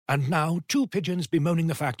And now, two pigeons bemoaning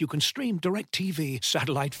the fact you can stream DirecTV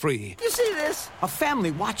satellite-free. You see this? A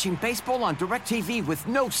family watching baseball on DirecTV with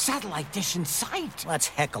no satellite dish in sight. Let's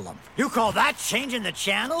heckle them. You call that changing the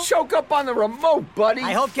channel? Choke up on the remote, buddy.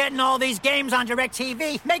 I hope getting all these games on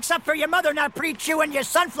DirecTV makes up for your mother not pre-chewing your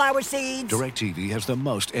sunflower seeds. DirecTV has the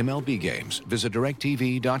most MLB games. Visit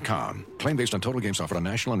DirecTV.com. Claim based on total games offered on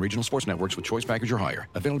national and regional sports networks with choice package or higher.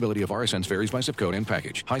 Availability of RSNs varies by zip code and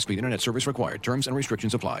package. High-speed internet service required. Terms and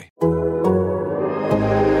restrictions apply.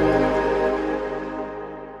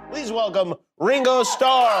 Please welcome Ringo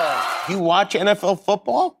Starr. You watch NFL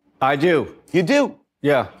football? I do. You do?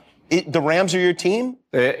 Yeah. The Rams are your team?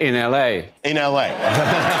 In L.A. In L.A.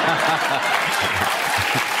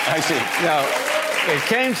 I see. Now, it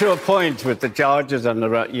came to a point with the Chargers and the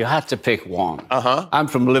Rams, you had to pick one. Uh-huh. I'm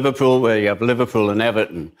from Liverpool, where you have Liverpool and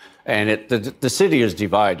Everton, and the city is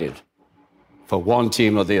divided for one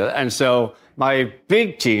team or the other. And so my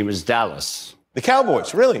big team is Dallas. The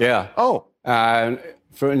Cowboys, really? Yeah. Oh.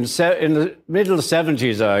 In the middle of the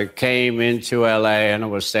 70s, I came into L.A. and I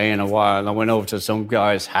was staying a while. And I went over to some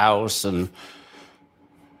guy's house and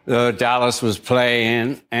Dallas was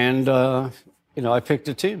playing. And, I picked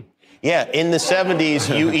a team. Yeah, in the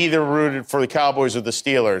 70s, you either rooted for the Cowboys or the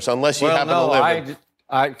Steelers, unless you happen to live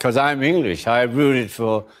because I'm English. I rooted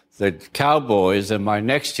for the Cowboys, and my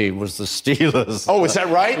next team was the Steelers. Oh, is that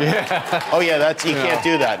right? Yeah. Oh, yeah, you can't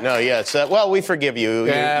do that. No, yeah. Well, we forgive you.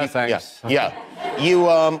 Yeah, thanks. Yeah. You,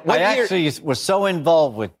 actually was so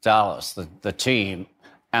involved with Dallas, the team,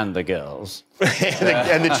 and the girls.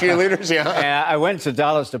 and the cheerleaders, yeah. I went to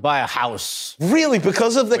Dallas to buy a house. Really?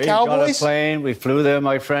 Because of the Cowboys? We got a plane. We flew there,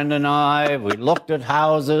 my friend and I. We looked at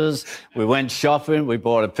houses. We went shopping. We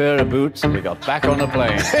bought a pair of boots, and we got back on the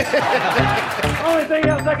plane. Only thing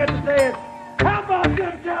else I got to say is, how about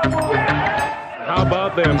them Cowboys? How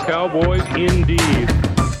about them Cowboys, indeed.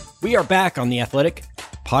 We are back on the Athletic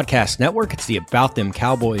Podcast Network. It's the About Them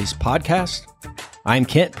Cowboys podcast. I'm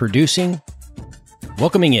Kent, producing.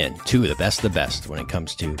 Welcoming in to the best of the best when it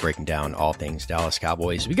comes to breaking down all things Dallas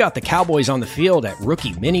Cowboys. We got the Cowboys on the field at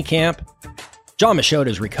rookie minicamp. John Machota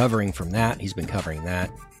is recovering from that. He's been covering that.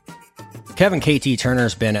 Kevin KT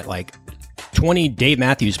Turner's been at like 20 Dave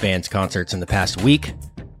Matthews Band's concerts in the past week.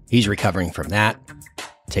 He's recovering from that.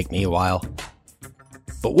 Take me a while.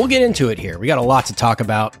 But we'll get into it here. We got a lot to talk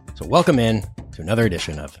about. So welcome in to another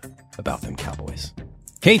edition of About Them Cowboys.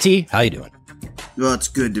 KT, how you doing? Well, it's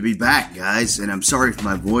good to be back, guys, and I'm sorry if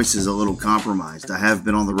my voice is a little compromised. I have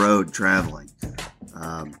been on the road traveling.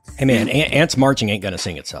 Hey, man, Ants Marching ain't going to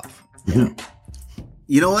sing itself. You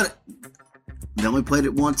know what? They only played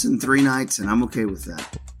it once in 3 nights, and I'm okay with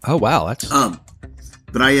that. Oh, wow. That's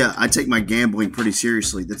But I take my gambling pretty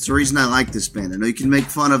seriously. That's the reason I like this band. I know you can make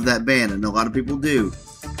fun of that band, and a lot of people do,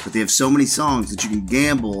 but they have so many songs that you can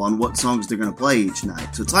gamble on what songs they're going to play each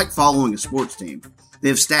night. So it's like following a sports team. They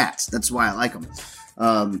have stats. That's why I like them.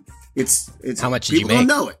 It's how much did you make? People don't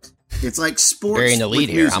know it. It's like sports. Very in the lead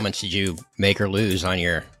here. Music. How much did you make or lose on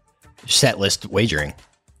your set list wagering?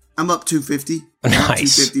 I'm up 250. Nice. I'm up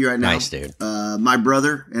 250 right now. Nice, dude. My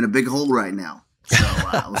brother in a big hole right now.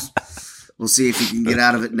 So we'll see if he can get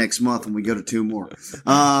out of it next month when we go to 2 more.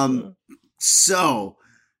 So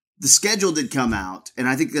the schedule did come out, and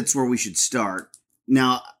I think that's where we should start.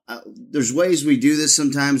 Now, there's ways we do this.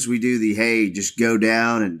 Sometimes we do just go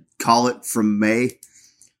down and call it from May,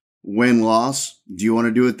 win-loss. Do you want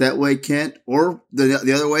to do it that way, Kent? Or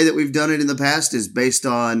the other way that we've done it in the past is based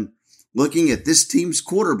on looking at this team's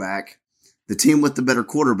quarterback, the team with the better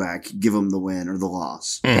quarterback, give them the win or the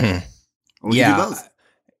loss. Mm-hmm. Or we can do both.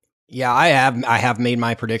 Yeah, I have made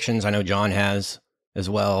my predictions. I know John has as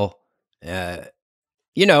well. I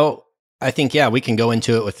think, we can go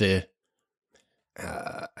into it with the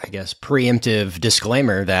preemptive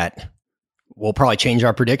disclaimer that we'll probably change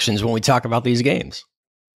our predictions when we talk about these games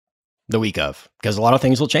the week of, because a lot of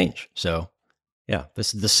things will change. So,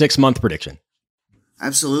 this is the 6-month prediction.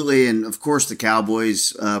 Absolutely. And of course, the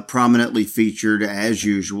Cowboys prominently featured as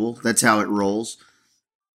usual. That's how it rolls.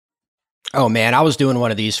 Oh, man, I was doing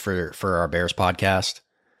one of these for our Bears podcast.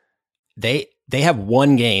 They have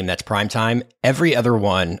one game that's primetime. Every other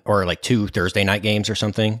one, or like 2 Thursday night games or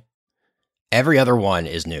something, every other one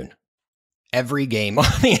is noon. Every game on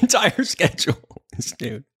the entire schedule is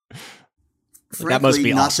noon. Frankly, that must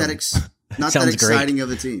be awesome. Not that exciting of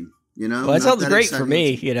a team, Well, it sounds great for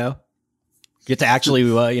me, Get to actually,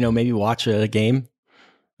 maybe watch a game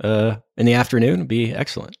in the afternoon would be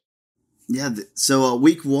excellent. Yeah, so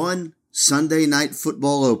week 1, Sunday night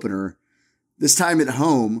football opener, this time at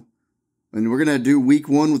home, and we're going to do week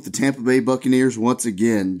 1 with the Tampa Bay Buccaneers once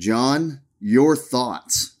again. John, your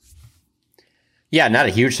thoughts? Yeah, not a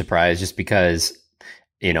huge surprise, just because,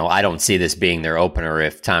 I don't see this being their opener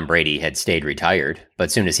if Tom Brady had stayed retired. But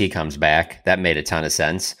as soon as he comes back, that made a ton of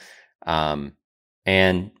sense. And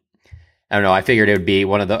I don't know, I figured it would be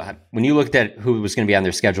one of the, when you looked at who was going to be on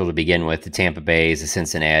their schedule to begin with, the Tampa Bays, the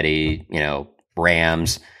Cincinnati,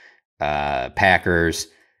 Rams, Packers,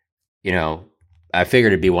 I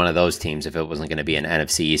figured it'd be one of those teams if it wasn't going to be an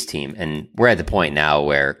NFC East team. And we're at the point now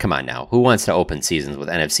where, come on now, who wants to open seasons with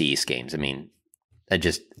NFC East games? I mean,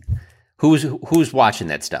 who's watching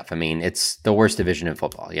that stuff? I mean, it's the worst division in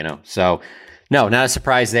football, So, no, not a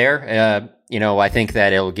surprise there. I think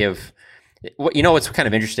that it'll give. What's kind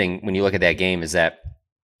of interesting when you look at that game is that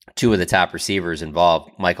two of the top receivers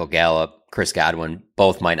involved, Michael Gallup, Chris Godwin,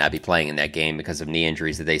 both might not be playing in that game because of knee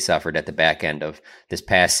injuries that they suffered at the back end of this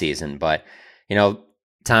past season. But,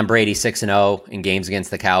 Tom Brady 6-0 in games against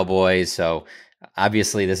the Cowboys. So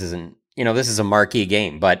obviously this isn't, this is a marquee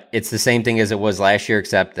game, but it's the same thing as it was last year,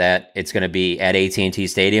 except that it's going to be at AT&T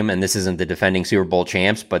Stadium, and this isn't the defending Super Bowl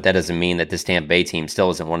champs, but that doesn't mean that this Tampa Bay team still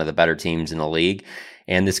isn't one of the better teams in the league.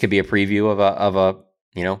 And this could be a preview of a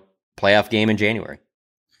playoff game in January.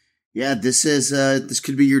 Yeah, this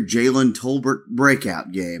could be your Jalen Tolbert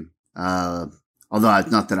breakout game. Although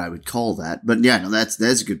not that I would call that, but yeah, no, that's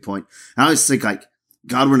a good point. I always think like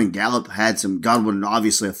Godwin and Gallup Godwin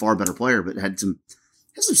obviously a far better player, but had some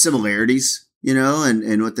similarities,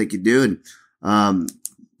 and what they could do. And I'm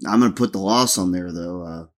going to put the loss on there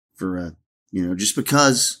though, for just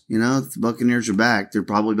because, if the Buccaneers are back, they're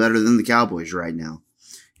probably better than the Cowboys right now.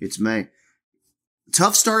 It's May.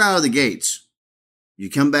 Tough start out of the gates. You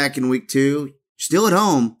come back in week 2, still at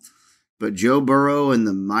home, but Joe Burrow and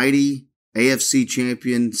the mighty AFC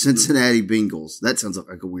champion Cincinnati Bengals. That sounds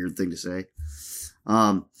like a weird thing to say.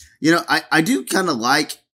 I do kind of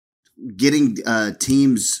like getting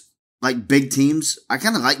teams, like big teams. I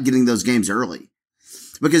kind of like getting those games early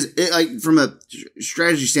because from a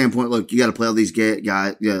strategy standpoint, look, you got to play all these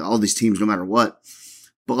guys, all these teams no matter what.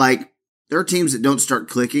 But there are teams that don't start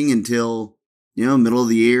clicking until, middle of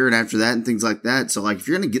the year and after that and things like that. So if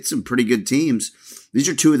you're going to get some pretty good teams, these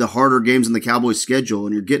are two of the harder games in the Cowboys schedule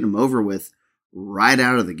and you're getting them over with right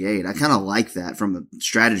out of the gate. I kind of like that from a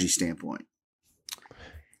strategy standpoint.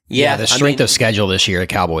 Yeah. The strength of schedule this year, the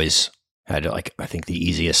Cowboys had I think the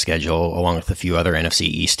easiest schedule along with a few other NFC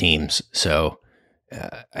East teams. So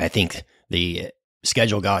I think the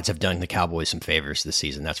schedule gods have done the Cowboys some favors this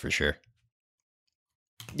season. That's for sure.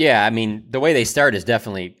 Yeah. The way they start is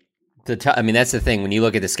definitely that's the thing. When you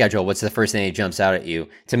look at the schedule, what's the first thing that jumps out at you?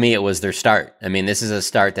 To me, it was their start. This is a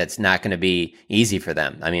start that's not going to be easy for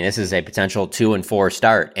them. This is a potential 2-4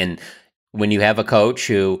 start. And when you have a coach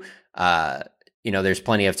who, there's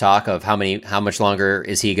plenty of talk of how much longer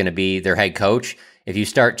is he going to be their head coach? If you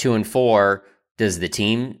start 2-4, does the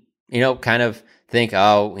team, kind of think,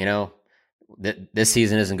 this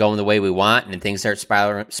season isn't going the way we want and things start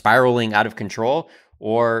spiraling out of control?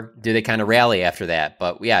 Or do they kind of rally after that?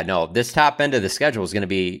 But yeah, no, this top end of the schedule is going to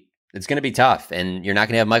be tough. And you're not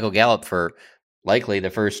going to have Michael Gallup for likely the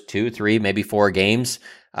first 2, 3, maybe 4 games.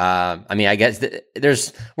 I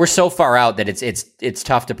guess we're so far out that it's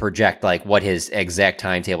tough to project what his exact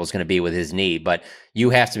timetable is going to be with his knee, but you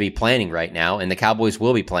have to be planning right now. And the Cowboys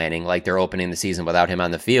will be planning like they're opening the season without him on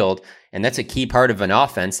the field. And that's a key part of an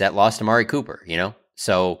offense that lost Amari Cooper,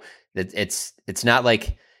 So it's not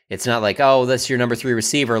like, oh, that's your number 3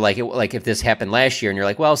 receiver. Like if this happened last year and you're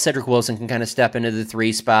like, well, Cedric Wilson can kind of step into the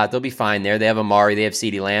 3 spot. They'll be fine there. They have Amari, they have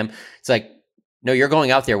CeeDee Lamb. It's like, no, you're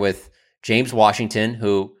going out there with James Washington,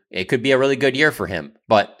 who it could be a really good year for him,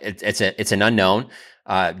 but it's an unknown.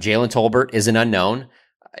 Jalen Tolbert is an unknown.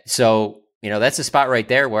 So, that's a spot right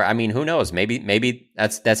there where, who knows? Maybe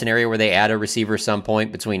that's an area where they add a receiver some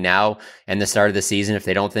point between now and the start of the season if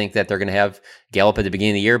they don't think that they're going to have Gallup at the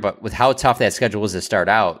beginning of the year. But with how tough that schedule is to start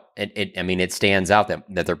out, it stands out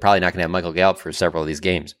that they're probably not going to have Michael Gallup for several of these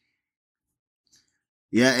games.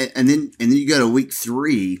 Yeah, and then you go to week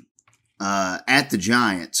 3 at the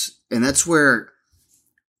Giants, and that's where,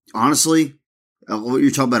 honestly, what you were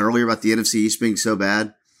talking about earlier about the NFC East being so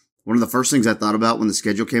bad. One of the first things I thought about when the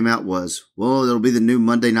schedule came out was, well, it'll be the new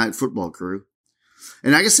Monday Night Football crew.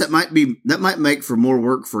 And I guess that might make for more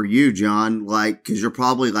work for you, John, because you're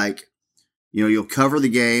probably you'll cover the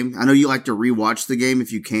game. I know you like to rewatch the game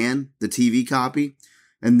if you can, the TV copy.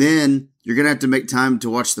 And then you're going to have to make time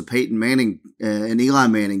to watch the Peyton Manning and Eli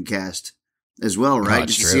Manning cast as well, right?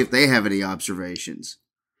 Just to see if they have any observations.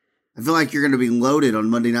 I feel like you're going to be loaded on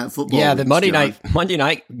Monday Night Football. Yeah, the Monday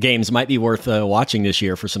night games might be worth watching this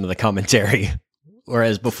year for some of the commentary.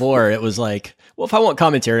 Whereas before it was like, well, if I want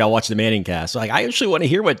commentary, I'll watch the Manning cast. So I actually want to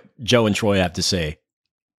hear what Joe and Troy have to say.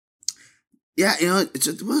 Yeah, it's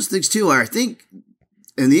one of those things too where I think,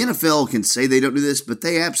 and the NFL can say they don't do this, but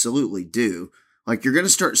they absolutely do. Like, you're going to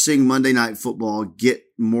start seeing Monday Night Football get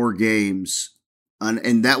more games,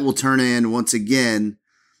 and that will turn in once again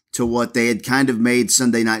to what they had kind of made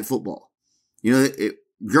Sunday Night Football.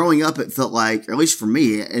 Growing up, it felt like, or at least for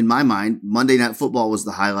me, in my mind, Monday Night Football was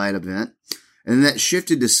the highlight event. And then that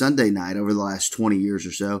shifted to Sunday night over the last 20 years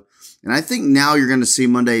or so. And I think now you're going to see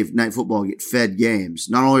Monday Night Football get fed games.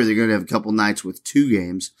 Not only are they going to have a couple nights with 2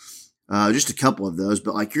 games, just a couple of those,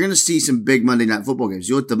 but like you're going to see some big Monday Night Football games.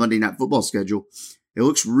 You look at the Monday Night Football schedule, it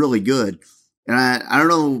looks really good. And I don't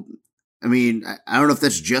know. I mean, I don't know if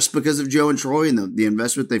that's just because of Joe and Troy and the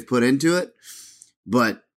investment they've put into it,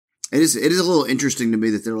 but it is a little interesting to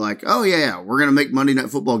me that they're like, oh yeah, we're going to make Monday Night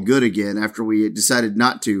Football good again after we decided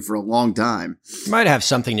not to for a long time. It might have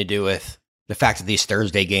something to do with the fact that these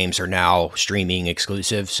Thursday games are now streaming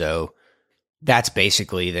exclusive. So that's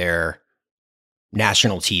basically their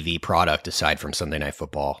national TV product aside from Sunday Night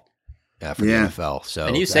Football for the NFL. So,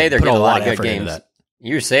 and you say they're getting a lot of good games.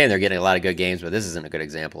 You're saying they're getting a lot of good games, but this isn't a good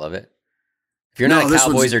example of it. If you're not a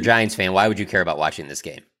Cowboys or Giants fan, why would you care about watching this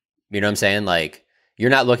game? You know what I'm saying? Like, you're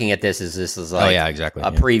not looking at this as like exactly.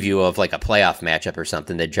 a preview of like a playoff matchup or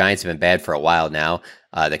something. The Giants have been bad for a while now.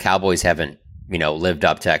 The Cowboys haven't, lived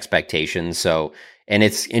up to expectations. So, and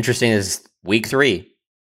it's interesting is week 3,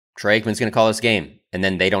 Troy Aikman's going to call this game, and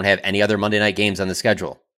then they don't have any other Monday night games on the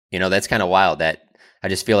schedule. That's kind of wild. That I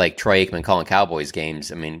just feel like Troy Aikman calling Cowboys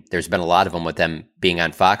games. I mean, there's been a lot of them with them being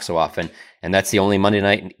on Fox so often, and that's the only Monday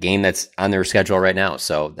night game that's on their schedule right now.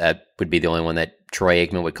 So that would be the only one that Troy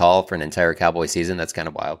Aikman would call for an entire Cowboy season. That's kind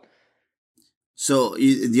of wild. So,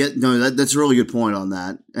 that's a really good point on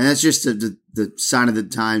that. And that's just the sign of the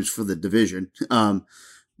times for the division.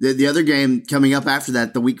 The other game coming up after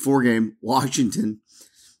that, the week 4 game, Washington,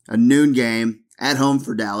 a noon game at home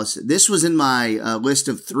for Dallas. This was in my list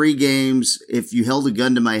of 3 games. If you held a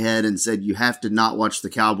gun to my head and said you have to not watch the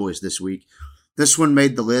Cowboys this week, this one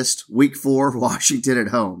made the list. Week 4, Washington at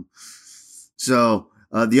home. So,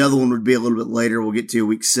 the other one would be a little bit later. We'll get to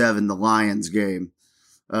week 7, the Lions game.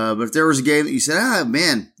 But if there was a game that you said,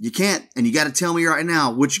 man, you can't, and you got to tell me right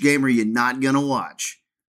now, which game are you not going to watch?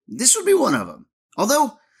 This would be one of them.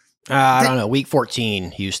 Although, I don't know, week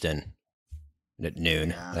 14, Houston at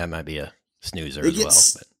noon. Yeah. That might be a snoozer as well.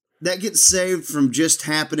 But that gets saved from just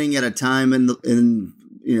happening at a time in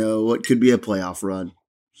what could be a playoff run.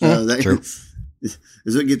 So true. But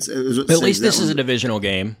at least this is a divisional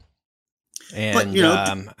game. And,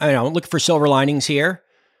 I'm looking for silver linings here.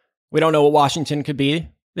 We don't know what Washington could be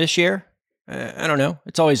this year. I don't know.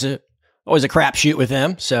 It's always a crapshoot with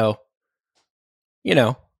them. So,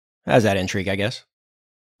 has that intrigue, I guess.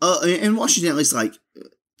 And Washington, at least, like,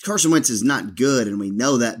 Carson Wentz is not good, and we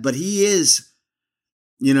know that. But he is,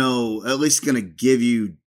 at least going to give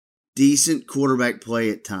you decent quarterback play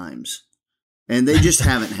at times. And they just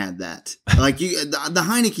haven't had that. Like the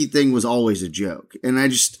Heineke thing was always a joke, and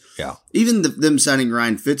even them signing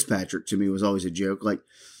Ryan Fitzpatrick to me was always a joke. Like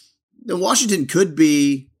Washington could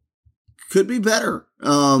be better.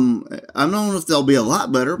 I don't know if they'll be a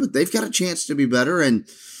lot better, but they've got a chance to be better, and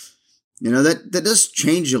that does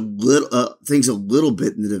change a little things a little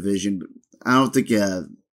bit in the division. But I don't think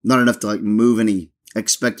not enough to like move any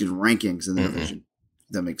expected rankings in the division.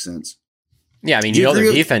 If that makes sense. Yeah, I mean, their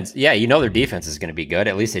defense. Yeah, their defense is going to be good.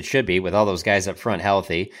 At least it should be with all those guys up front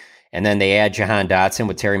healthy. And then they add Jahan Dotson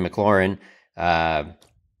with Terry McLaurin,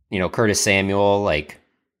 Curtis Samuel, like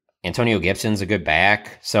Antonio Gibson's a good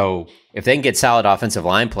back. So if they can get solid offensive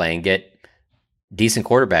line play and get decent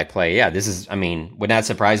quarterback play, would not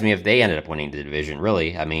surprise me if they ended up winning the division,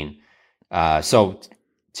 really. I mean, so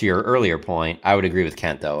to your earlier point, I would agree with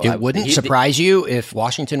Kent, though. It wouldn't surprise you if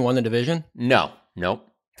Washington won the division? No.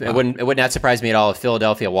 It would not surprise me at all if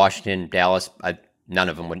Philadelphia, Washington, Dallas, none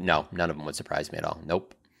of them would surprise me at all.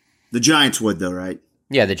 Nope. The Giants would though, right?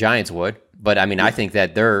 Yeah, the Giants would. But I mean, I think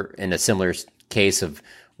that they're in a similar case of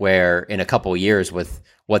where in a couple of years with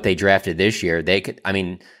what they drafted this year, they could, I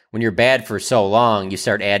mean, when you're bad for so long, you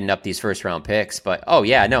start adding up these first round picks. But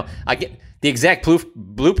I get the exact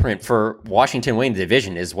blueprint for Washington winning the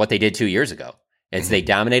division is what they did 2 years ago. It's they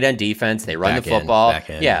dominate on defense, they run the football.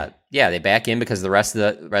 Yeah, they back in because the rest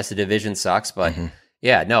of the division sucks. But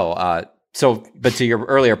but to your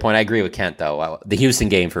earlier point, I agree with Kent though. The Houston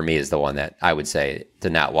game for me is the one that I would say to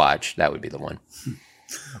not watch. That would be the one.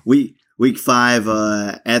 Week 5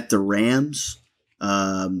 at the Rams.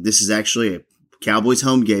 This is actually a Cowboys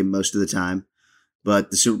home game most of the time,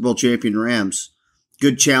 but the Super Bowl champion Rams,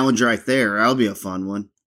 good challenge right there. That'll be a fun one.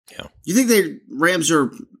 Yeah. You think the Rams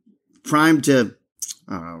are primed to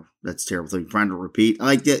That's a terrible thing. Trying to repeat. I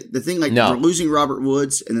like the thing, like No. they're losing Robert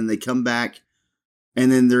Woods and then they come back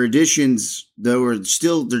and then their additions, though, they're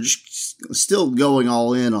just still going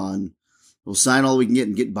all in on, we'll sign all we can get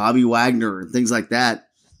and get Bobby Wagner and things like that.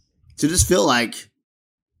 To just feel like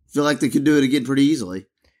they could do it again pretty easily.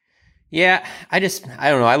 Yeah, I don't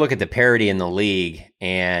know. I look at the parity in the league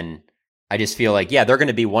and I just feel like, yeah, they're going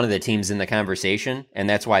to be one of the teams in the conversation. And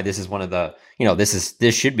that's why this is one of the,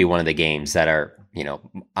 this should be one of the games that are,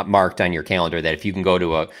 marked on your calendar, that if you can go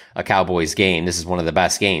to a Cowboys game, this is one of the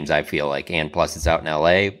best games, I feel like. And plus it's out in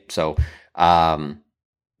LA. So,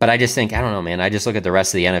 but I just think, I don't know, man, I just look at the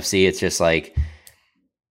rest of the NFC. It's just like,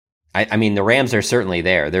 I mean, the Rams are certainly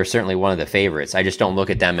there. They're certainly one of the favorites. I just don't look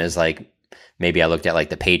at them as like, maybe I looked at like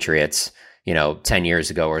the Patriots, 10 years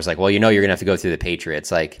ago, where it's like, well, you're going to have to go through the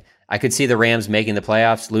Patriots. Like, I could see the Rams making the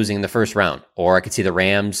playoffs, losing in the first round, or I could see the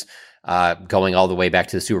Rams going all the way back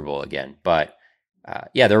to the Super Bowl again. But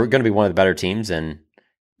yeah, they're going to be one of the better teams.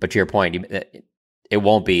 But to your point, it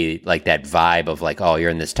won't be like that vibe of like, oh, you're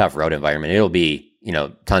in this tough road environment. It'll be,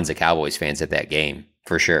 tons of Cowboys fans at that game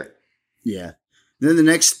for sure. Yeah. Then the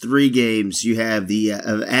next 3 games, you have the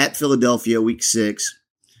at Philadelphia, week 6.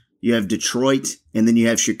 You have Detroit, and then you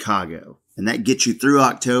have Chicago. And that gets you through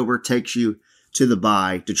October, takes you to the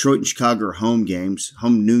bye. Detroit and Chicago are home games,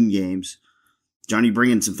 home noon games. Johnny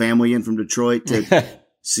bringing some family in from Detroit to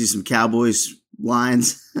see some Cowboys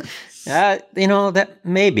Lions. That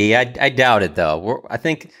maybe. I doubt it, though. I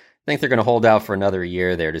think they're going to hold out for another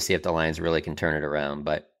year there to see if the Lions really can turn it around.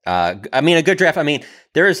 But I mean, a good draft. I mean,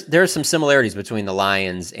 there's some similarities between the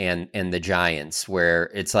Lions and the Giants, where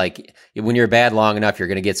it's like when you're bad long enough, you're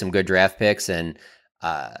going to get some good draft picks, and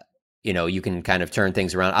you can kind of turn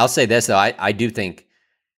things around. I'll say this though, I do think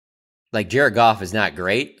like Jared Goff is not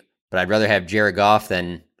great, but I'd rather have Jared Goff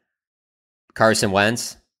than Carson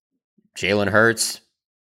Wentz, Jalen Hurts,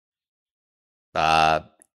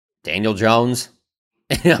 Daniel Jones.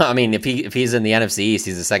 I mean, if he's in the NFC East,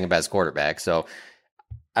 he's the second best quarterback. So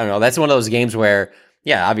I don't know. That's one of those games where,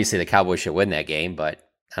 yeah, obviously the Cowboys should win that game, but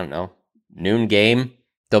I don't know. Noon game,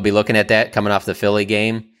 they'll be looking at that coming off the Philly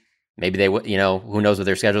game. Maybe they, who knows what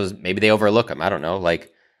their schedule is. Maybe they overlook them. I don't know.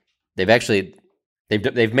 Like they've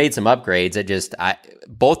made some upgrades.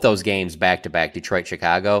 Both those games back to back, Detroit,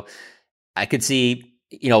 Chicago, I could see,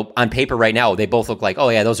 on paper right now, they both look like, oh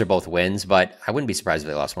yeah, those are both wins, but I wouldn't be surprised if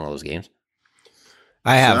they lost one of those games.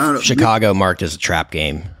 I have Chicago marked as a trap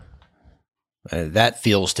game. That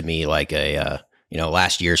feels to me like a,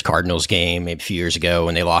 last year's Cardinals game, maybe a few years ago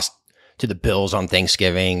when they lost to the Bills on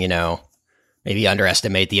Thanksgiving, maybe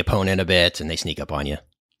underestimate the opponent a bit and they sneak up on you.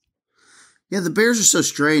 Yeah, the Bears are so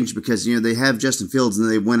strange because, they have Justin Fields and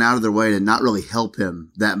they went out of their way to not really help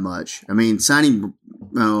him that much. I mean, signing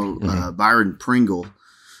Byron Pringle,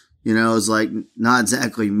 is like not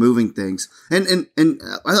exactly moving things. And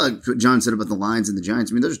I like what John said about the Lions and the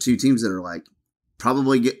Giants. I mean, those are 2 teams that are like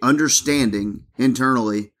probably understanding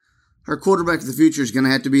internally our quarterback of the future is going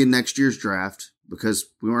to have to be in next year's draft because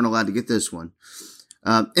we weren't allowed to get this one.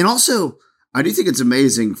 And also, I do think it's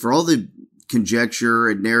amazing for all the conjecture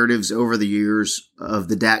and narratives over the years of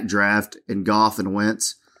the Dak draft and Goff and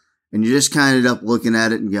Wentz. And you just kind of end up looking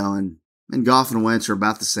at it and going, and Goff and Wentz are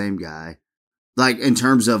about the same guy. Like in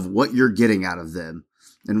terms of what you're getting out of them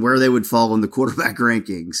and where they would fall in the quarterback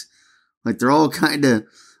rankings. Like they're all kind of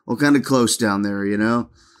close down there,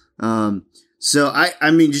 So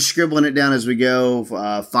I mean, just scribbling it down as we go,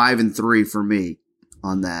 5-3 for me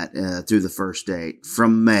on that through the first date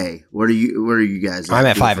from May. What are you guys? I'm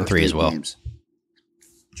at 5-3 as well. Games?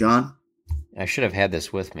 John, I should have had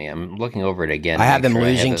this with me. I'm looking over it again. I have them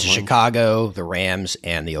losing to Chicago, the Rams,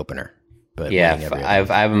 and the opener. But yeah, I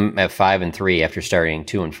have them at 5-3 after starting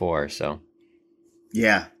 2-4. So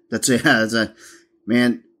yeah, that's a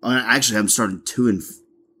man. Actually, I'm starting 2 and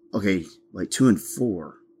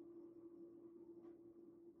 4.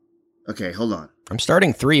 Okay, hold on. I'm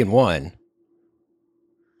starting 3-1.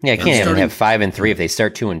 Yeah, I can't even have 5-3 if they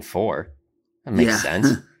start 2-4. That makes sense.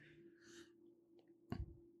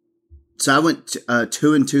 So I went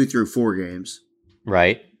 2-2 through 4 games.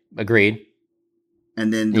 Right. Agreed.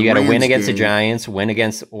 And then you got to win against the Giants, win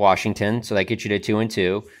against Washington, so that gets you to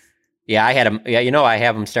 2-2. Yeah, I had them. Yeah, I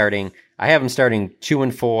have them starting. I have them starting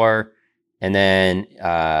 2-4, and then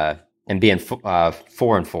and being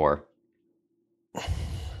 4-4.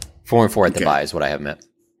 4-4 at the bye is what I have meant.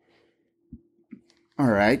 All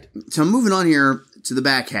right. So moving on here to the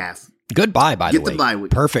back half. Good bye, by the way. Get the bye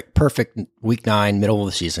week. Perfect week 9, middle of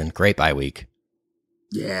the season. Great bye week.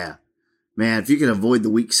 Yeah. Man, if you could avoid the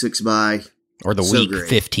week 6 bye. Or the week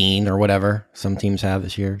 15 or whatever some teams have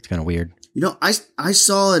this year. It's kind of weird. I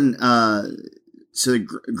saw So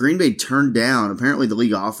Green Bay turned down. Apparently, the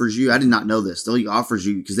league offers you. I did not know this. The league offers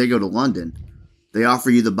you because they go to London. They offer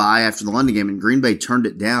you the bye after the London game, and Green Bay turned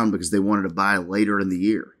it down because they wanted to bye later in the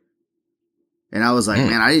year. And I was like,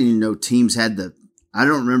 man, I didn't even know teams had the. I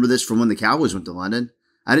don't remember this from when the Cowboys went to London.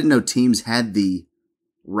 I didn't know teams had the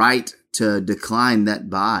right to decline that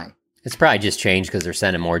bye. It's probably just changed because they're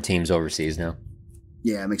sending more teams overseas now.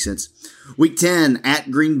 Yeah, it makes sense. Week 10 at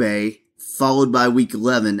Green Bay, followed by Week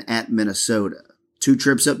 11 at Minnesota. 2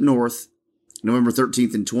 trips up north, November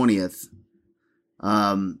 13th and 20th.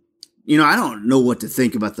 I don't know what to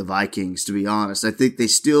think about the Vikings, to be honest. I think they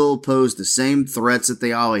still pose the same threats that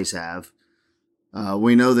they always have.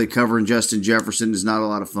 We know that covering Justin Jefferson is not a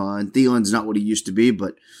lot of fun. Thielen's not what he used to be,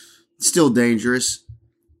 but still dangerous.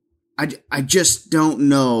 I just don't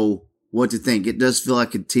know what to think. It does feel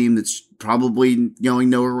like a team that's probably going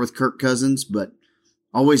nowhere with Kirk Cousins, but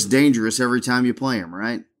always dangerous every time you play him,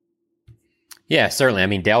 right? Yeah, certainly. I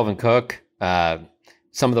mean, Dalvin Cook,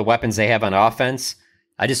 some of the weapons they have on offense.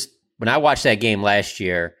 When I watched that game last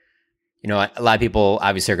year, a lot of people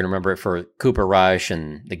obviously are going to remember it for Cooper Rush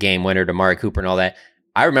and the game winner to Amari Cooper and all that.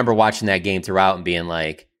 I remember watching that game throughout and being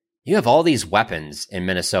like, you have all these weapons in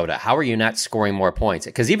Minnesota. How are you not scoring more points?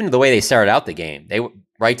 Because even the way they started out the game, they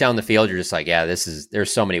right down the field, you're just like, yeah,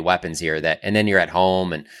 there's so many weapons here and then you're at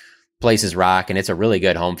home and places rock and it's a really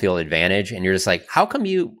good home field advantage. And you're just like, how come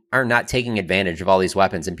you are not taking advantage of all these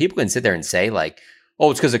weapons? And people can sit there and say like,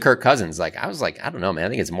 oh, it's because of Kirk Cousins. Like, I was like, I don't know, man. I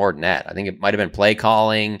think it's more than that. I think it might have been play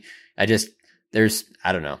calling. I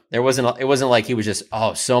don't know. It wasn't like he was just,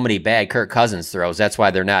 so many bad Kirk Cousins throws. That's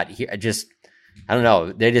why they're not here. I don't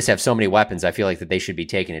know. They just have so many weapons. I feel like that they should be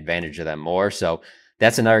taking advantage of them more. So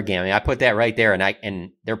that's another game. I mean, I put that right there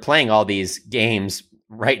and they're playing all these games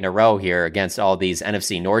right in a row here against all these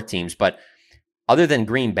NFC North teams. But other than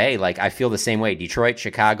Green Bay, like I feel the same way. Detroit,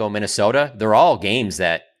 Chicago, Minnesota, they're all games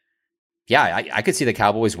that, yeah, I could see the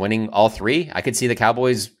Cowboys winning all 3. I could see the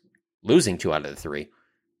Cowboys losing 2 out of the 3.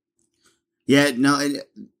 Yeah, no,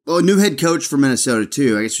 new head coach for Minnesota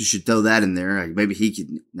too. I guess we should throw that in there. Maybe he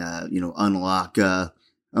could, unlock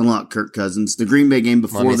Kirk Cousins. The Green Bay game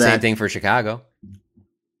before that. Same thing for Chicago.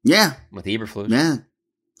 Yeah, with Eberflus. Yeah,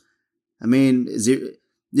 I mean,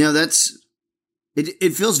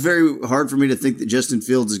 it feels very hard for me to think that Justin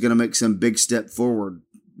Fields is going to make some big step forward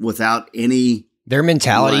without any. Their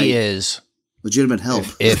mentality is legitimate help.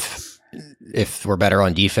 If we're better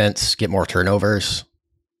on defense, get more turnovers,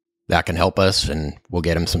 that can help us, and we'll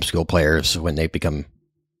get them some skill players when they become,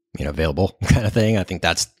 available, kind of thing. I think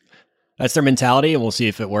that's their mentality, and we'll see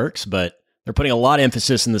if it works. But they're putting a lot of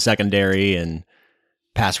emphasis in the secondary and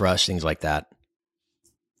pass rush, things like that.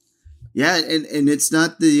 Yeah, and it's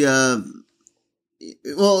not the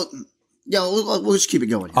we'll just keep it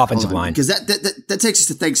going. Offensive line, because that takes us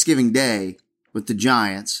to Thanksgiving Day with the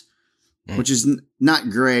Giants, which is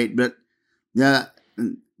not great, but yeah.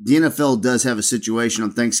 The NFL does have a situation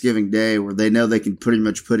on Thanksgiving Day where they know they can pretty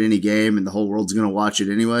much put any game and the whole world's going to watch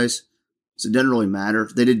it anyways. So it doesn't really matter.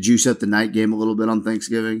 They did juice up the night game a little bit on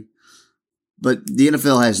Thanksgiving. But the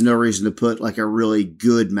NFL has no reason to put like a really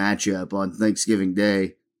good matchup on Thanksgiving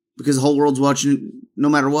Day because the whole world's watching it no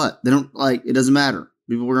matter what. They don't it doesn't matter.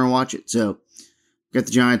 People are going to watch it. So got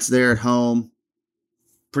the Giants there at home.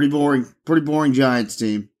 Pretty boring Giants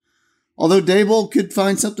team. Although Daboll could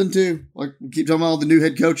find something too. Like we keep talking about all the new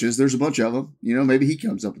head coaches. There's a bunch of them. Maybe he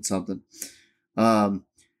comes up with something. And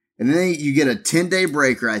then you get a 10-day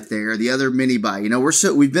break right there. The other mini bye.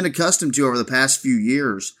 We've been accustomed to over the past few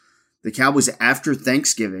years, the Cowboys after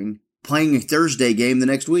Thanksgiving playing a Thursday game the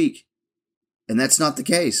next week. And that's not the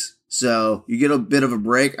case. So you get a bit of a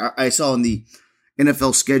break. I saw in the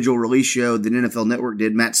NFL schedule release show that NFL Network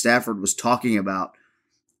did, Matt Stafford was talking about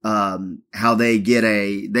how they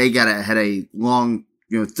had a long,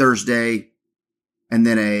 Thursday and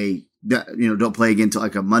then don't play again until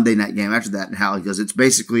like a Monday night game after that. And how he goes, it's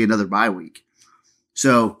basically another bye week.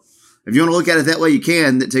 So if you want to look at it that way, you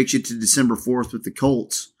can. That takes you to December 4th with the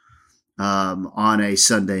Colts, on a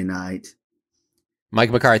Sunday night. Mike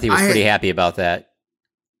McCarthy was pretty happy about that.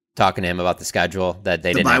 Talking to him about the schedule, that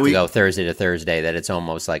they didn't have to go Thursday to Thursday, that it's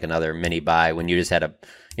almost like another mini bye when you just had a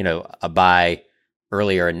bye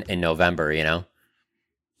earlier in November, And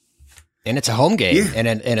it's a home game and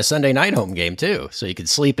a Sunday night home game too. So you could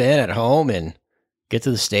sleep in at home and get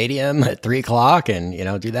to the stadium at 3:00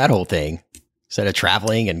 and, do that whole thing instead of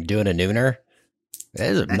traveling and doing a nooner.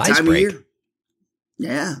 That is a nice break.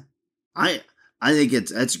 Yeah. I think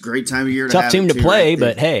that's a great time of year. Tough team to play,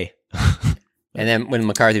 but hey. And then when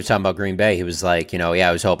McCarthy was talking about Green Bay, he was like,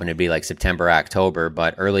 I was hoping it'd be like September, October,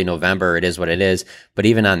 but early November, it is what it is. But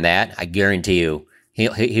even on that, I guarantee you,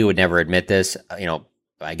 He would never admit this,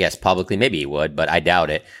 I guess publicly, maybe he would, but I doubt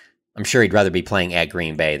it. I'm sure he'd rather be playing at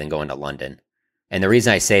Green Bay than going to London. And the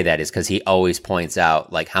reason I say that is because he always points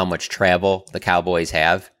out like how much travel the Cowboys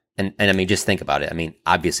have. And I mean, just think about it. I mean,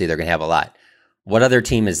 obviously they're going to have a lot. What other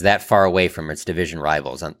team is that far away from its division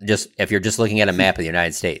rivals? If you're just looking at a map of the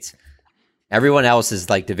United States, everyone else's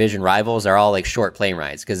like division rivals are all like short plane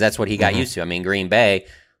rides because that's what he got used to. I mean, Green Bay,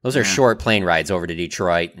 those are short plane rides over to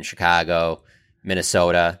Detroit and Chicago,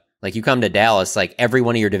 Minnesota. Like you come to Dallas, like every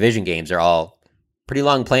one of your division games are all pretty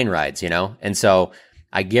long plane rides, And so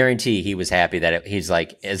I guarantee he was happy that he's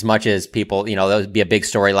like, as much as people, that would be a big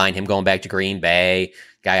storyline, him going back to Green Bay.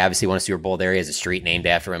 Guy obviously won a Super Bowl there. He has a street named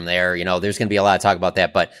after him there. There's going to be a lot of talk about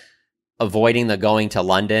that, but avoiding the going to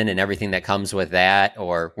London and everything that comes with that,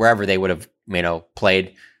 or wherever they would have,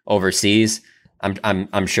 played overseas,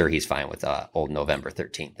 I'm sure he's fine with old November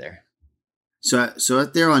 13th there. So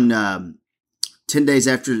out there on 10 days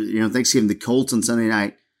after Thanksgiving, the Colts on Sunday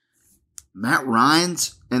night, Matt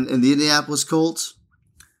Ryan's and the Indianapolis Colts.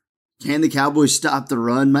 Can the Cowboys stop the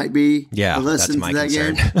run? Might be a lesson to that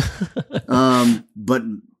concern. Game. But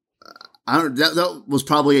I don't. That was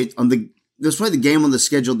probably the game on the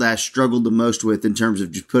schedule that I struggled the most with in terms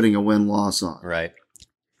of just putting a win-loss on. Right.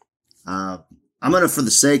 I'm gonna, for the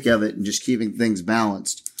sake of it and just keeping things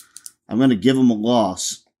balanced, I'm gonna give them a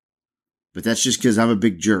loss. But that's just because I'm a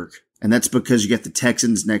big jerk, and that's because you get the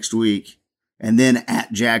Texans next week, and then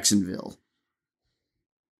at Jacksonville.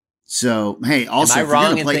 So, hey, also, am I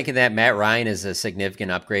wrong in thinking that Matt Ryan is a significant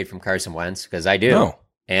upgrade from Carson Wentz? Because I do. No.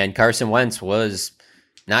 And Carson Wentz was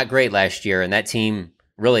not great last year, and that team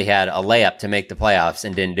really had a layup to make the playoffs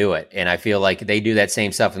and didn't do it. And I feel like they do that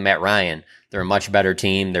same stuff with Matt Ryan. They're a much better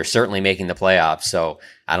team. They're certainly making the playoffs, so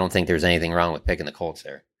I don't think there's anything wrong with picking the Colts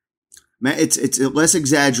there. Matt, it's less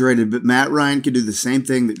exaggerated, but Matt Ryan could do the same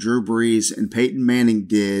thing that Drew Brees and Peyton Manning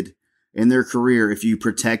did in their career if you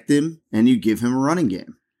protect him and you give him a running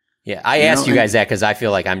game. Yeah, I asked you guys that because I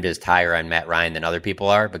feel like I'm just higher on Matt Ryan than other people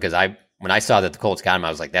are. Because when I saw that the Colts got him,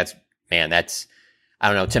 I was like, that's I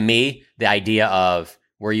don't know. To me, the idea of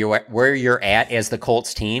where you're at as the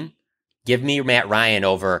Colts team, give me Matt Ryan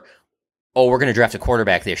over. Oh, we're going to draft a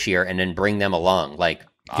quarterback this year and then bring them along. Like,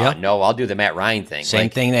 no, I'll do the Matt Ryan thing.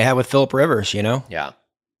 Same thing they had with Phillip Rivers. Yeah,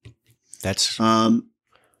 that's don't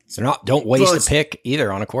waste a pick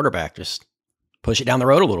either on a quarterback. Just push it down the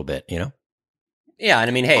road a little bit. Yeah, and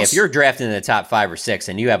I mean, hey, if you're drafting in the top 5 or 6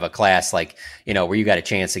 and you have a class like, where you got a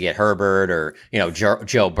chance to get Herbert or,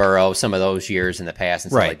 Joe Burrow, some of those years in the past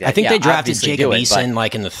and stuff like that. I think they drafted Jacob Eason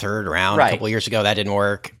like in the 3rd round a couple years ago. That didn't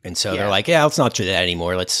work. And so they're like, let's not do that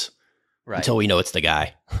anymore. Until we know it's the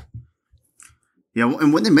guy. Yeah,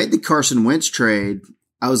 and when they made the Carson Wentz trade,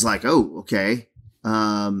 I was like, oh, okay.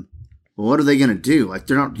 Well, what are they going to do? Like,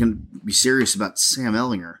 they're not going to be serious about Sam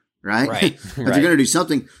Ehlinger. Right. They're going to do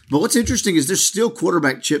something. But what's interesting is there's still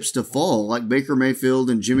quarterback chips to fall, like Baker Mayfield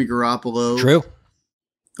and Jimmy Garoppolo. True.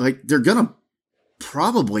 Like, they're going to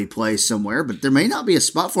probably play somewhere, but there may not be a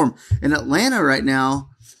spot for them. In Atlanta right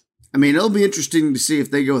now, I mean, it'll be interesting to see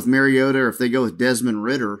if they go with Mariota or if they go with Desmond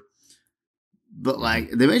Ridder. But,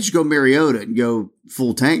 they may just go Mariota and go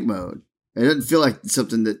full tank mode. It doesn't feel like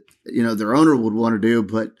something that, their owner would want to do,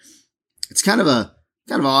 but it's kind of an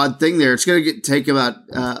odd thing there. It's going to take about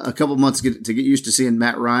a couple months to get used to seeing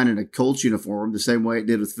Matt Ryan in a Colts uniform the same way it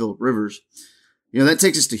did with Phillip Rivers. That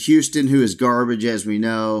takes us to Houston, who is garbage, as we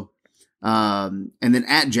know. And then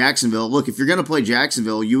at Jacksonville, look, if you're going to play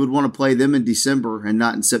Jacksonville, you would want to play them in December and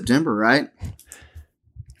not in September, right?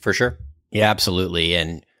 For sure. Yeah, absolutely.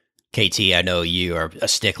 And KT, I know you are a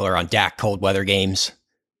stickler on Dak cold weather games.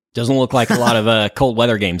 Doesn't look like a lot of cold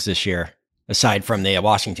weather games this year, aside from the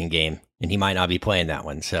Washington game. And he might not be playing that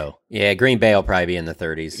one. So yeah, Green Bay will probably be in the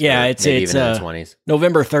 30s. Yeah, it's even in the 20s.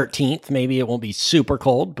 November 13th. Maybe it won't be super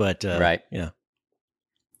cold, but right. You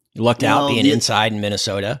lucked out being inside in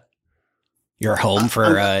Minnesota. You're home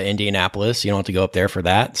for Indianapolis. You don't have to go up there for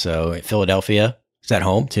that. So Philadelphia is at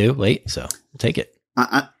home too, late. So we'll take it.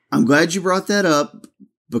 I'm glad you brought that up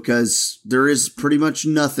because there is pretty much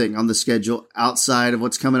nothing on the schedule outside of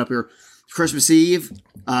what's coming up here. Christmas Eve,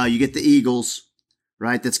 you get the Eagles.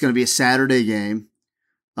 Right, that's going to be a Saturday game.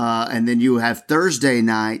 And then you have Thursday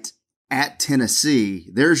night at Tennessee.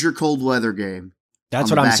 There's your cold weather game. That's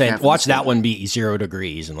what I'm saying. Watch that one be 0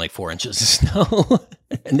 degrees and like 4 inches of snow.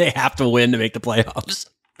 And they have to win to make the playoffs.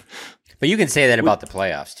 But you can say that about the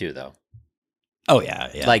playoffs too, though. Oh, yeah.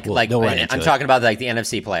 They'll run into I'm talking about like the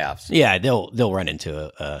NFC playoffs. Yeah, they'll run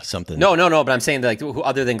into something. No, but I'm saying who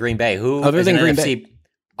other than Green Bay? Who other than Green NFC Bay?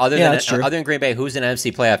 Other than Green Bay, who's an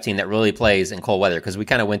NFC playoff team that really plays in cold weather? Because we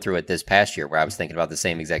kind of went through it this past year, where I was thinking about the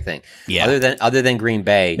same exact thing. Yeah. Other than Green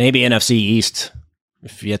Bay, maybe NFC East.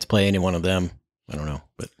 If you have to play any one of them, I don't know,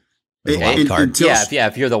 but wild card.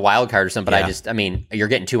 If you're the wild card or something. But you're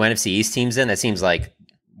getting 2 NFC East teams in. That seems like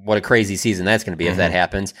what a crazy season that's going to be if that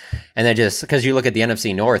happens. And then just because you look at the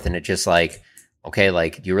NFC North and it's just like, okay,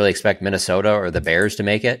 like, do you really expect Minnesota or the Bears to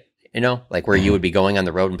make it? You know, like where you would be going on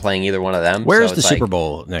the road and playing either one of them. Where's the Super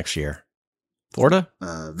Bowl next year? Florida?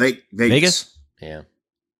 Vegas. Yeah.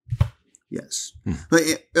 Yes. But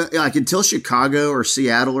like until Chicago or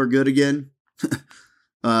Seattle are good again,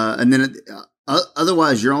 and then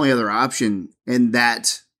otherwise your only other option in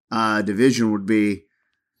that division would be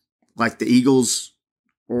like the Eagles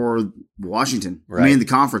or Washington. Right. I mean, in the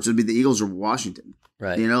conference, it would be the Eagles or Washington.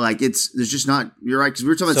 Right. You know, like there's just not, you're right. Cause we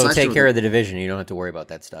were talking about take care of the division. You don't have to worry about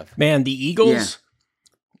that stuff. Man, the Eagles,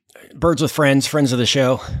 birds with friends of the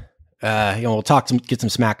show. We'll get some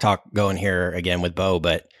smack talk going here again with Bo,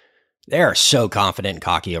 but they are so confident and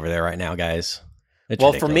cocky over there right now, guys. It's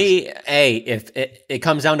ridiculous. For me, if it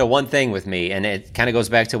comes down to one thing with me, and it kind of goes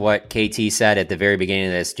back to what KT said at the very beginning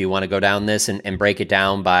of this. Do you want to go down this and break it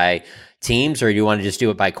down by teams, or do you want to just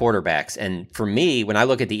do it by quarterbacks? And for me, when I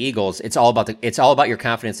look at the Eagles, it's all about your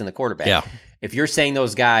confidence in the quarterback. Yeah. If you're saying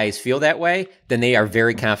those guys feel that way, then they are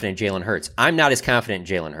very confident in Jalen Hurts. I'm not as confident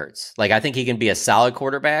in Jalen Hurts. Like, I think he can be a solid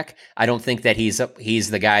quarterback. I don't think that he's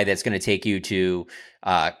the guy that's going to take you to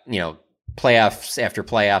playoffs after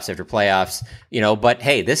playoffs after playoffs, but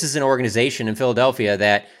hey, this is an organization in Philadelphia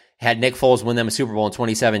that had Nick Foles win them a Super Bowl in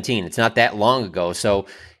 2017. It's not that long ago. So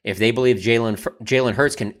if they believe Jalen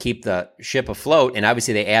Hurts can keep the ship afloat, and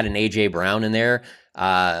obviously they add an AJ Brown in there,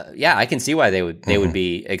 I can see why they would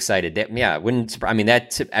be excited. Everyone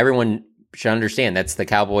should understand that's the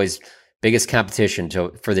Cowboys' biggest competition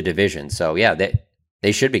for the division. So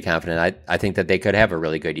they should be confident. I think that they could have a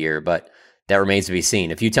really good year, but that remains to be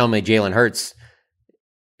seen. If you tell me Jalen Hurts,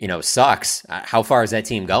 sucks, how far is that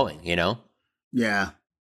team going, Yeah.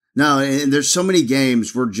 No, and there's so many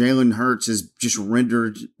games where Jalen Hurts is just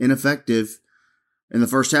rendered ineffective in the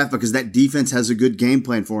first half because that defense has a good game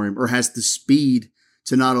plan for him or has the speed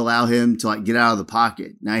to not allow him to get out of the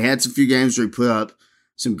pocket. Now, he had some few games where he put up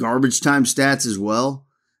some garbage time stats as well.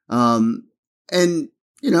 I'm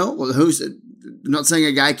not saying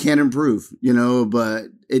a guy can't improve, but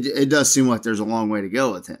it does seem like there's a long way to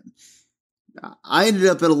go with him. I ended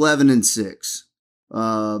up at 11-6,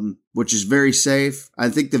 which is very safe. I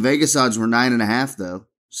think the Vegas odds were 9.5 though.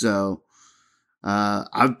 So,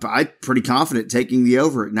 I'm pretty confident taking the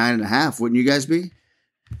over at 9.5. Wouldn't you guys be?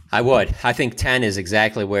 I would. I think 10 is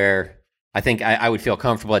exactly where I think I would feel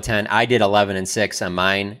comfortable at 10. I did 11-6 on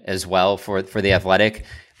mine as well for the Athletic,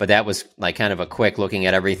 but that was like kind of a quick looking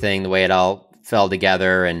at everything, the way it all fell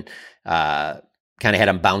together, and kind of had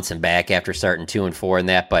them bouncing back after starting 2-4 in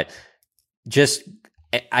that. But just,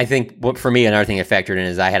 I think what for me, another thing that factored in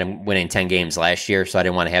is I had them winning 10 games last year, so I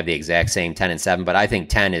didn't want to have the exact same 10-7. But I think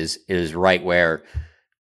 10 is right where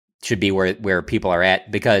should be where people are at,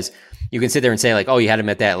 because you can sit there and say like, oh, you had them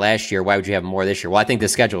at that last year. Why would you have more this year? Well, I think the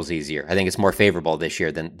schedule is easier. I think it's more favorable this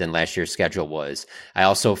year than last year's schedule was. I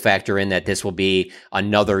also factor in that this will be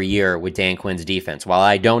another year with Dan Quinn's defense. While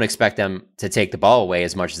I don't expect them to take the ball away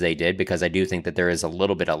as much as they did, because I do think that there is a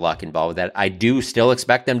little bit of luck involved with that, I do still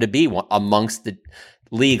expect them to be amongst the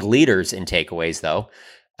league leaders in takeaways, though.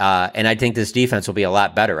 And I think this defense will be a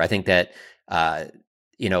lot better. I think that,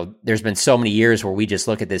 there's been so many years where we just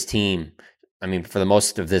look at this team, I mean, for the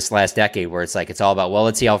most of this last decade, where it's like, it's all about, well,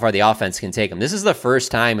 let's see how far the offense can take them. This is the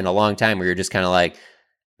first time in a long time where you're just kind of like,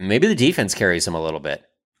 maybe the defense carries them a little bit.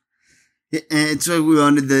 And so we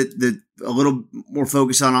wanted a little more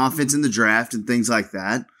focus on offense in the draft and things like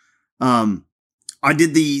that. I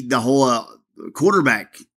did the whole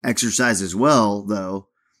quarterback exercise as well, though,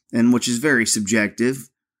 and which is very subjective.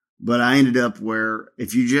 But I ended up where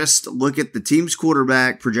if you just look at the team's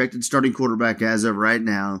quarterback, projected starting quarterback as of right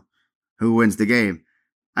now, who wins the game,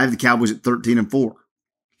 I have the Cowboys at 13-4.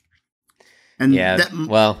 And I can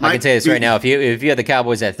tell you this right now: if you have the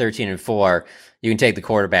Cowboys at 13-4, you can take the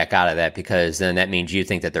quarterback out of that, because then that means you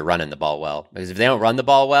think that they're running the ball well. Because if they don't run the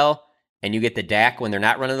ball well, and you get the Dak when they're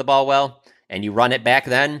not running the ball well, and you run it back,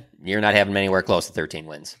 then you're not having anywhere close to 13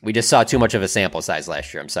 wins. We just saw too much of a sample size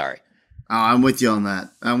last year. I'm sorry. Oh, I'm with you on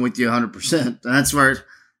that. I'm with you 100%. That's where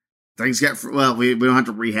things got, we don't have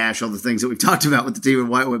to rehash all the things that we talked about with the team and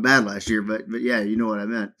why it went bad last year, but yeah, you know what I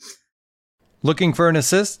meant. Looking for an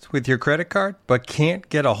assist with your credit card, but can't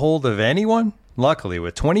get a hold of anyone? Luckily,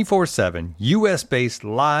 with 24/7 U.S.-based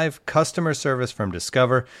live customer service from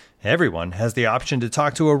Discover, everyone has the option to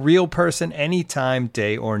talk to a real person anytime,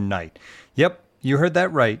 day or night. Yep, you heard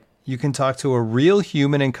that right. You can talk to a real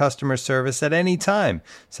human in customer service at any time.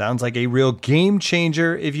 Sounds like a real game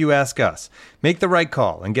changer if you ask us. Make the right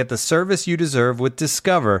call and get the service you deserve with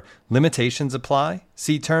Discover. Limitations apply.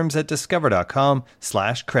 See terms at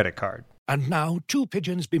discover.com/creditcard. And now, two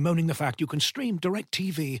pigeons bemoaning the fact you can stream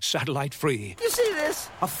DirecTV satellite-free. You see this?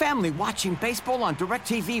 A family watching baseball on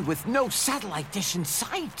DirecTV with no satellite dish in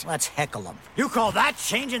sight. Let's heckle them. You call that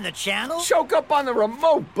changing the channel? Choke up on the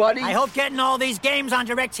remote, buddy. I hope getting all these games on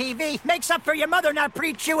DirecTV makes up for your mother not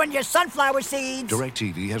pre-chewing your sunflower seeds.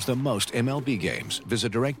 DirecTV has the most MLB games.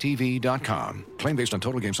 Visit DirecTV.com. Claim based on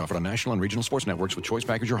total games offered on national and regional sports networks with choice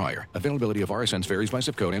package or higher. Availability of RSNs varies by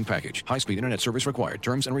zip code and package. High-speed internet service required.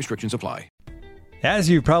 Terms and restrictions apply. As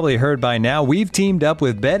you've probably heard by now, we've teamed up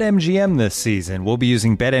with BetMGM this season. We'll be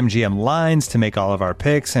using BetMGM lines to make all of our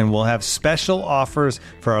picks, and we'll have special offers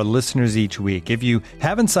for our listeners each week. If you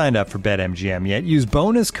haven't signed up for BetMGM yet, use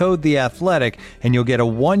bonus code The Athletic, and you'll get a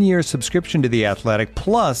 1-year subscription to The Athletic,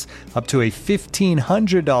 plus up to a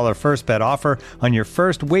 $1,500 first bet offer on your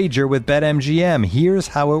first wager with BetMGM. Here's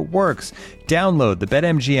how it works. Download the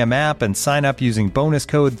BetMGM app and sign up using bonus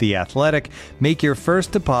code The Athletic. Make your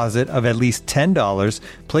first deposit of at least $10.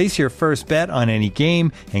 Place your first bet on any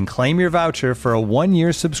game and claim your voucher for a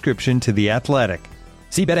 1-year subscription to The Athletic.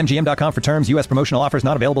 See BetMGM.com for terms. U.S. promotional offers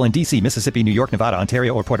not available in D.C., Mississippi, New York, Nevada,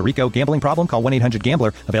 Ontario, or Puerto Rico. Gambling problem? Call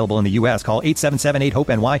 1-800-GAMBLER. Available in the U.S. Call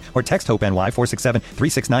 877-8-HOPE-NY or text HOPE-NY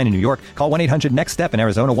 467-369 in New York. Call 1-800-NEXT-STEP in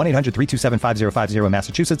Arizona. 1-800-327-5050 in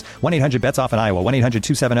Massachusetts. 1-800-BETS-OFF in Iowa.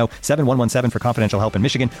 1-800-270-7117 for confidential help in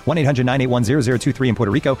Michigan. 1-800-981-0023 in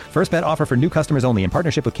Puerto Rico. First bet offer for new customers only in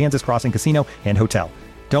partnership with Kansas Crossing Casino and Hotel.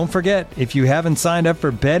 Don't forget, if you haven't signed up for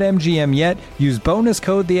BetMGM yet, use bonus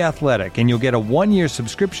code The Athletic, and you'll get a 1-year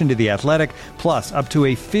subscription to The Athletic, plus up to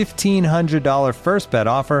a $1,500 first bet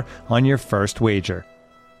offer on your first wager.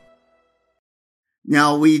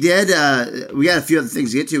 Now, we got a few other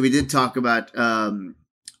things to get to. We did talk about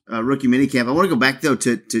rookie minicamp. I want to go back, though,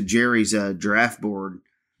 to Jerry's draft board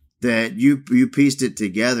that you pieced it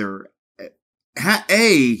together.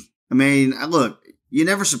 Look, you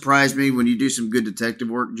never surprise me when you do some good detective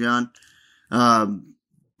work, John.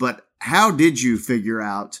 But how did you figure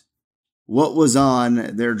out what was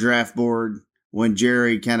on their draft board when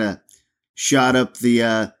Jerry kind of shot up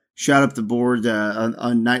the board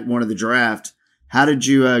on night one of the draft? How did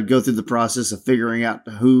you go through the process of figuring out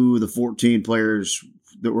who the 14 players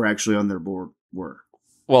that were actually on their board were?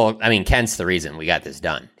 Well, I mean, Kent's the reason we got this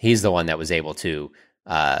done. He's the one that was able to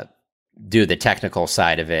do the technical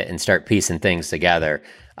side of it and start piecing things together.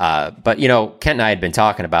 But, Kent and I had been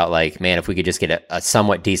talking about, like, man, if we could just get a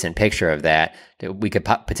somewhat decent picture of that, we could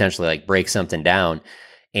potentially, like, break something down.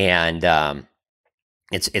 And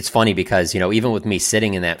it's funny because, even with me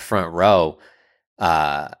sitting in that front row,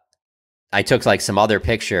 I took, like, some other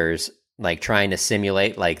pictures, like, trying to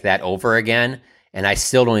simulate, like, that over again. And I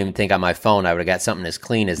still don't even think on my phone I would have got something as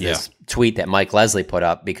clean as this tweet that Mike Leslie put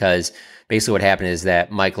up, because basically what happened is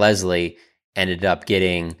that Mike Leslie ended up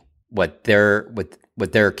getting what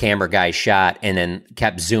their camera guy shot and then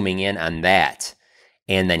kept zooming in on that.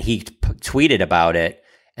 And then he tweeted about it.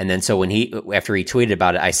 And then so after he tweeted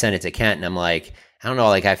about it, I sent it to Kent, and I'm like, I don't know,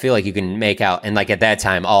 like, I feel like you can make out. And like at that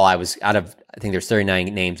time, I think there's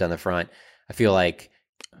 39 names on the front. I feel like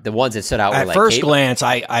the ones that stood out were like, at first glance,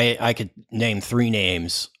 I could name 3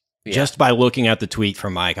 names just by looking at the tweet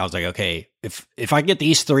from Mike. I was like, okay, if I get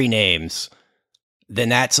these 3 names, then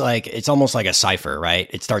that's like, it's almost like a cipher, right?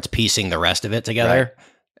 It starts piecing the rest of it together.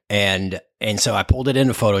 Right. And so I pulled it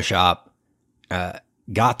into Photoshop,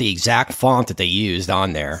 got the exact font that they used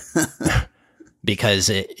on there because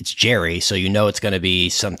it's Jerry. So it's going to be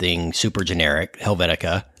something super generic,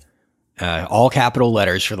 Helvetica, all capital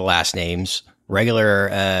letters for the last names,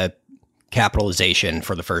 regular capitalization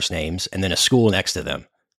for the first names, and then a school next to them.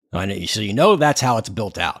 So that's how it's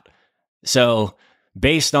built out. So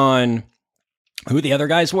based on who the other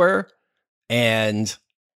guys were and,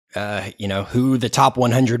 who the top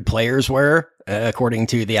 100 players were, according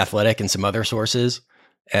to The Athletic and some other sources,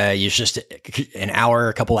 it's just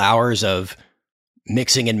a couple hours of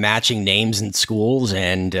mixing and matching names and schools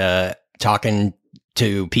and talking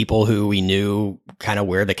to people who we knew kind of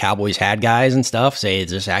where the Cowboys had guys and stuff, say,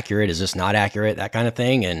 is this accurate? Is this not accurate? That kind of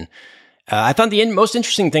thing. And I thought the most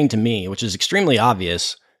interesting thing to me, which is extremely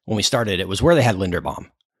obvious when we started, it was where they had Linderbaum,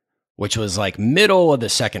 which was like middle of the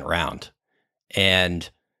second round. And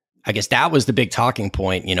I guess that was the big talking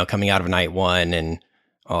point, coming out of night one, and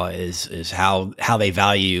is how they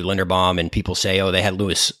value Linderbaum. And people say, oh, they had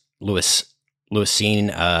Lewis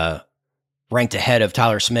Cine ranked ahead of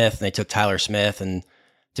Tyler Smith, and they took Tyler Smith. And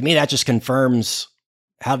to me, that just confirms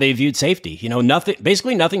how they viewed safety. You know,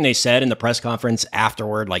 basically nothing they said in the press conference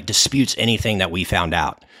afterward, like disputes anything that we found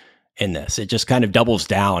out in this. It just kind of doubles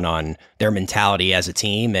down on their mentality as a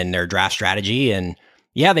team and their draft strategy. And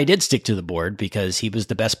yeah, they did stick to the board because he was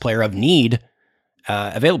the best player of need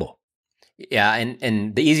available. Yeah,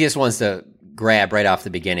 and the easiest ones to grab right off the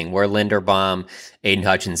beginning were Linderbaum, Aiden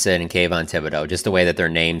Hutchinson, and Kayvon Thibodeau, just the way that their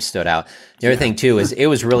names stood out. The other thing, too, is it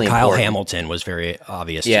was really Kyle important. Hamilton was very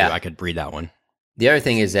obvious, too. I could read that one. The other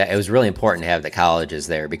thing is that it was really important to have the colleges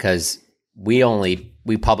there because we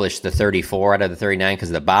published the 34 out of the 39 because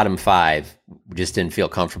the bottom 5 we just didn't feel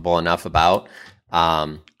comfortable enough about.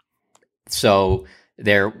 So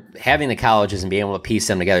they're having the colleges and being able to piece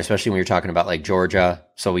them together, especially when you're talking about like Georgia.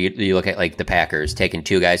 So you look at like the Packers taking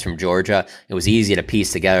 2 guys from Georgia. It was easy to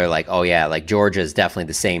piece together like, oh yeah, like Georgia is definitely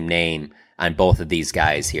the same name on both of these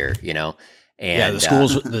guys here, you know? And,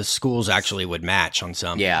 the schools actually would match on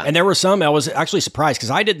some. Yeah. And there were some I was actually surprised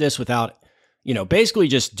because I did this without, basically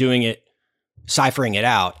just doing it, ciphering it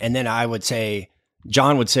out. And then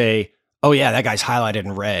John would say, oh yeah, that guy's highlighted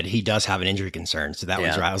in red. He does have an injury concern. So that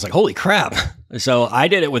was right. I was like, holy crap. So I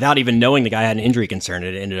did it without even knowing the guy had an injury concern.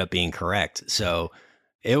 It ended up being correct. So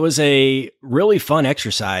it was a really fun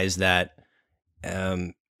exercise that,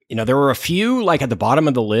 there were a few like at the bottom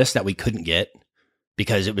of the list that we couldn't get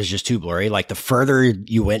because it was just too blurry. Like the further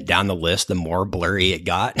you went down the list, the more blurry it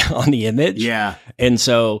got on the image. Yeah. And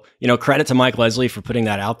so, credit to Mike Leslie for putting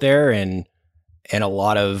that out there and a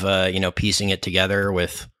lot of, piecing it together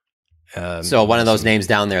with, so one of those names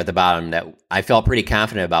down there at the bottom that I felt pretty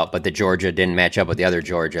confident about, but the Georgia didn't match up with the other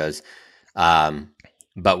Georgias.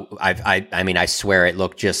 But I swear it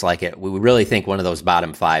looked just like it. We really think one of those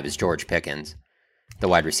bottom 5 is George Pickens, the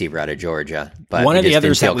wide receiver out of Georgia. But one of the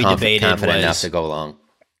others that we debated confident was enough to go along.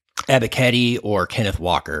 Ebiketie or Kenneth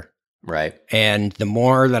Walker. Right. And the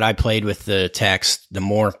more that I played with the text, the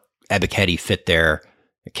more Ebiketie fit there.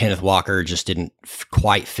 Kenneth Walker just didn't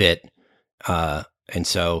quite fit. And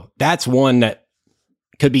so that's one that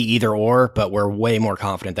could be either or, but we're way more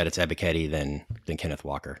confident that it's Ebiketie than Kenneth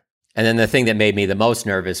Walker. And then the thing that made me the most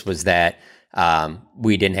nervous was that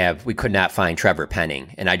we could not find Trevor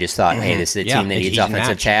Penning. And I just thought, hey, this is a team that needs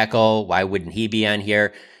offensive tackle. Why wouldn't he be on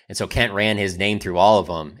here? And so Kent ran his name through all of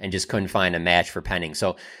them and just couldn't find a match for Penning.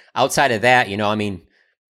 So outside of that,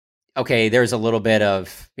 okay, there's a little bit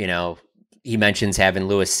of, he mentions having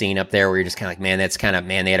Lewis Cine up there where you're just kind of like, man,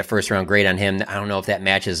 they had a first round grade on him. I don't know if that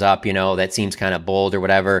matches up, that seems kind of bold or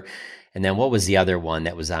whatever. And then what was the other one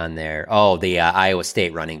that was on there? Oh, the Iowa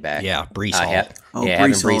State running back. Yeah, Breece Hall.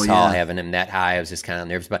 Having Breece Hall, having him that high, I was just kind of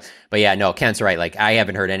nervous. But yeah, no, Kent's right. Like I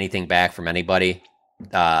haven't heard anything back from anybody.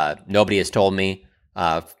 Nobody has told me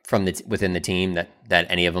within the team that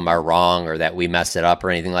any of them are wrong or that we messed it up or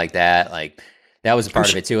anything like that. Like that was a part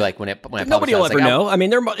of it too. Like when I nobody will ever know. I mean,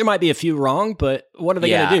 there might be a few wrong, but what are they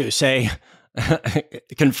going to do? Say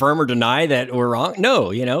confirm or deny that we're wrong?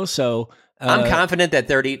 No, so. I'm confident that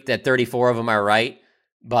 34 of them are right,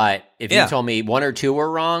 but if you told me 1 or 2 were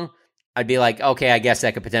wrong, I'd be like, okay, I guess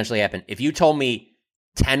that could potentially happen. If you told me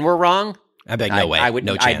 10 were wrong, I'd be like, no way. I would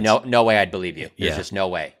no chance. No way I'd believe you. There's just no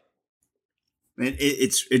way. Man,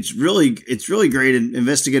 it's really great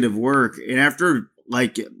investigative work. And after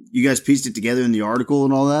like you guys pieced it together in the article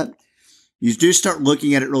and all that, you do start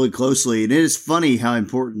looking at it really closely. And it is funny how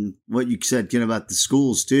important what you said, Ken, about the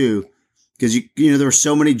schools too. Because there were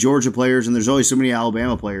so many Georgia players and there's always so many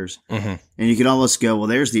Alabama players. Mm-hmm. And you can almost go, well,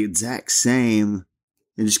 there's the exact same.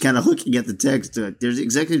 And just kind of looking at the text, there's the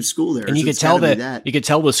executive school there. And you could tell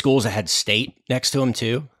the schools that had state next to them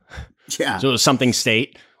too. Yeah. So it was something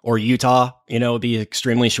state or Utah, the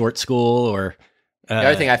extremely short school or. The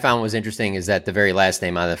other thing I found was interesting is that the very last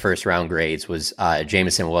name on the first round grades was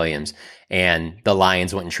Jameson Williams, and the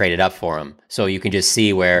Lions went and traded up for him. So you can just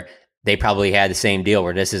see where they probably had the same deal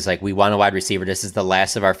where this is like, we want a wide receiver. This is the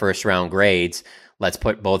last of our first round grades. Let's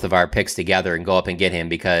put both of our picks together and go up and get him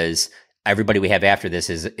because everybody we have after this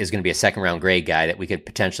is going to be a second round grade guy that we could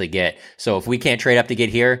potentially get. So if we can't trade up to get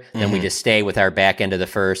here, then we just stay with our back end of the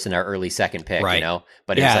first and our early second pick, right.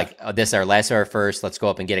 But it was like, this is our last of our first. Let's go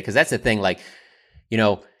up and get it. Cause that's the thing. Like,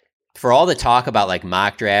 for all the talk about like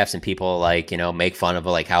mock drafts and people like, make fun of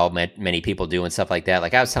like how many people do and stuff like that.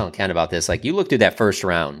 Like I was telling Ken about this, like you look through that first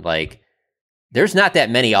round, like there's not that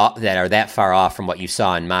many that are that far off from what you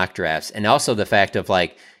saw in mock drafts. And also the fact of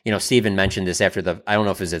like, Steven mentioned this after I don't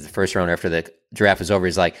know if it was at the first round or after the draft was over.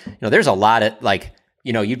 He's like, there's a lot of like,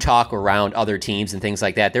 you talk around other teams and things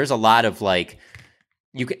like that. There's a lot of like,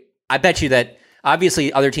 I bet you that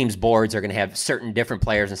obviously other teams' boards are going to have certain different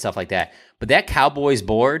players and stuff like that. But that Cowboys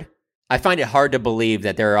board, I find it hard to believe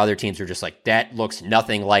that there are other teams who are just like, that looks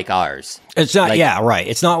nothing like ours. It's not, right.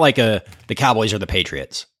 It's not like the Cowboys or the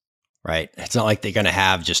Patriots, right? It's not like they're going to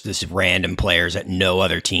have just this random players that no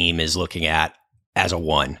other team is looking at as a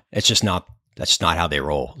one. That's just not how they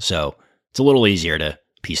roll. So it's a little easier to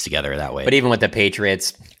piece together that way. But even with the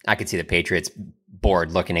Patriots, I could see the Patriots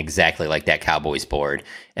board looking exactly like that Cowboys board.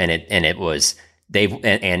 And it was...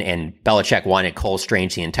 And Belichick wanted Cole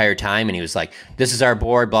Strange the entire time, and he was like, "This is our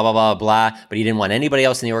board, blah blah blah blah." But he didn't want anybody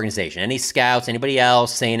else in the organization, any scouts, anybody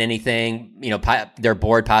else saying anything. Their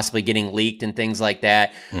board possibly getting leaked and things like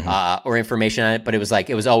that, or information on it. But it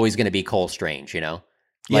was always going to be Cole Strange,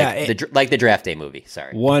 like the Draft Day movie.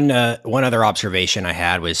 Sorry. One other observation I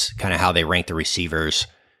had was kind of how they ranked the receivers,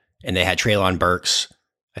 and they had Treylon Burks,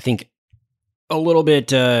 I think, a little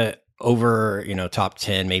bit over top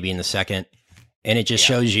 10, maybe in the second. And it just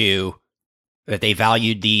shows you that they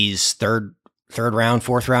valued these third round,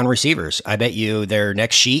 fourth round receivers. I bet you their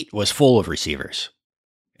next sheet was full of receivers.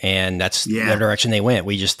 And that's the direction they went.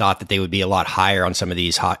 We just thought that they would be a lot higher on some of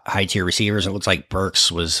these high tier receivers. It looks like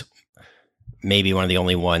Burks was maybe one of the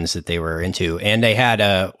only ones that they were into. And they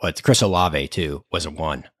had Chris Olave too, was a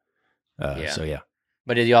one. So yeah.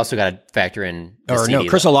 But you also got to factor in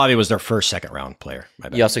Chris Olave was their first second round player.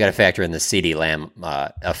 You also got to factor in the CeeDee Lamb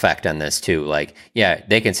effect on this too. Like, yeah,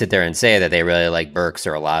 they can sit there and say that they really like Burks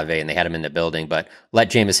or Olave and they had him in the building, but let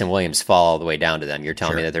Jameson Williams fall all the way down to them. You're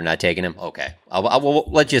telling me that they're not taking him? Okay, I'll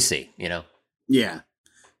let's just see. Yeah,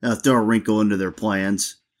 throw a wrinkle into their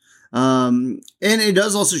plans. And it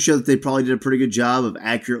does also show that they probably did a pretty good job of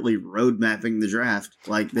accurately road mapping the draft.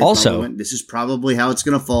 Like, they went, this is probably how it's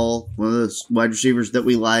going to fall. One of those wide receivers that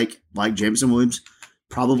we like Jameson Williams,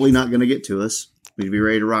 probably not going to get to us. We'd be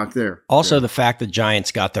ready to rock there. Also, the fact the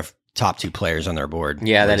Giants got their top two players on their board.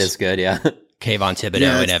 Yeah, that is good. Yeah, Kayvon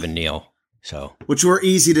Thibodeau and Evan Neal. So, which were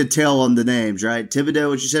easy to tell on the names, right? Thibodeau,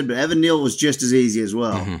 what you said, but Evan Neal was just as easy as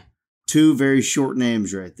well. Mm-hmm. Two very short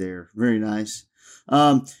names right there. Very nice.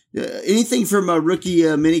 Anything from a rookie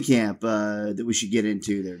minicamp that we should get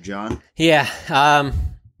into there, John? Yeah,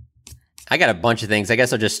 I got a bunch of things. I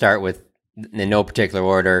guess I'll just start with, in no particular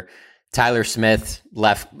order, Tyler Smith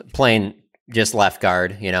playing just left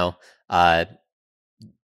guard.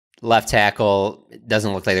 Left tackle,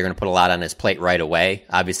 doesn't look like they're going to put a lot on his plate right away.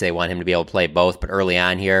 Obviously, they want him to be able to play both, but early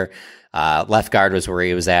on here, left guard was where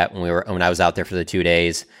he was at when I was out there for the 2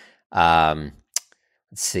 days.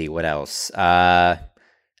 Let's see what else.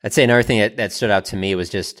 I'd say another thing that stood out to me was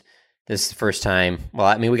just this is the first time. Well,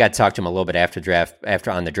 I mean, we got to talk to him a little bit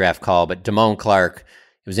after on the draft call, but Damone Clark,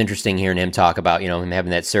 it was interesting hearing him talk about him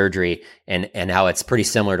having that surgery and how it's pretty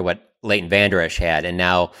similar to what Leighton Vander Esch had, and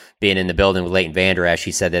now being in the building with Leighton Vander Esch,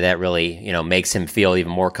 he said that really makes him feel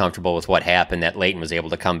even more comfortable with what happened, that Leighton was able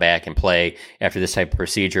to come back and play after this type of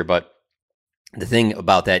procedure. But the thing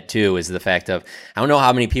about that too is the fact of, I don't know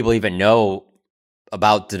how many people even know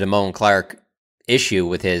about the Damone Clark issue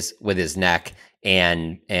with his neck,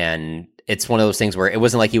 and it's one of those things where it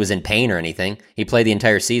wasn't like he was in pain or anything. He played the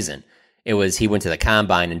entire season. It was he went to the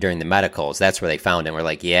combine and during the medicals, that's where they found him. We're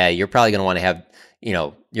like, yeah, you're probably going to want to have,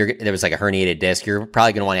 there was like a herniated disc. You're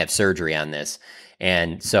probably going to want to have surgery on this.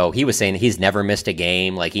 And so he was saying that he's never missed a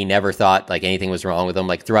game. Like, he never thought like anything was wrong with him.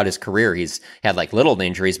 Like, throughout his career, he's had like little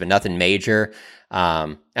injuries, but nothing major.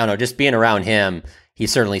 I don't know, just being around him, he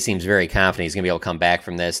certainly seems very confident he's going to be able to come back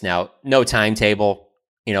from this. Now, no timetable.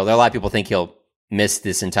 There are a lot of people think he'll miss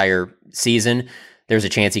this entire season. There's a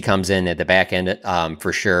chance he comes in at the back end,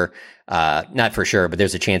 for sure. Not for sure, but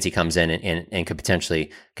there's a chance he comes in and could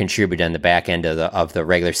potentially contribute on the back end of the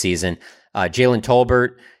regular season. Jalen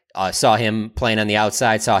Tolbert, saw him playing on the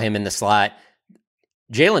outside, saw him in the slot.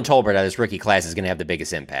 Jalen Tolbert out of his rookie class is going to have the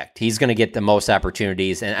biggest impact. He's going to get the most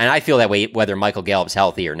opportunities, and I feel that way whether Michael Gallup's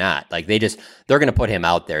healthy or not. Like, they're going to put him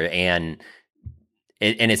out there, and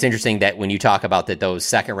it's interesting that when you talk about those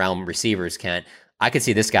second round receivers, Kent, I could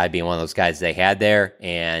see this guy being one of those guys they had there,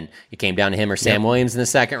 and it came down to him or Sam Williams in the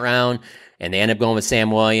second round, and they ended up going with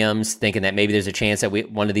Sam Williams, thinking that maybe there's a chance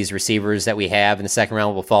that one of these receivers that we have in the second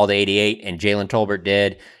round will fall to 88, and Jalen Tolbert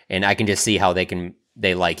did, and I can just see how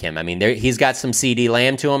they like him. I mean, he's got some CeeDee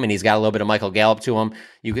Lamb to him, and he's got a little bit of Michael Gallup to him.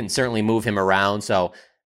 You can certainly move him around. So,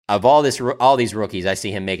 of all these rookies, I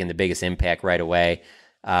see him making the biggest impact right away.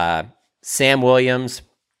 Sam Williams,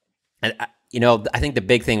 I think the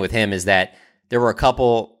big thing with him is that there were a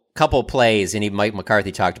couple plays, and even Mike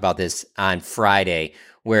McCarthy talked about this on Friday,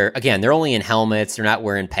 where, again, they're only in helmets, they're not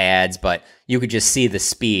wearing pads, but you could just see the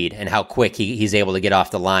speed and how quick he's able to get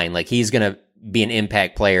off the line. Like, he's going to be an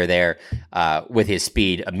impact player there with his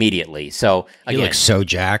speed immediately. So again, he looks so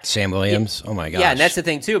jacked, Sam Williams. Oh my gosh. Yeah, and that's the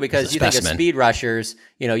thing too, because you think of speed rushers,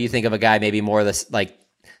 you think of a guy maybe more like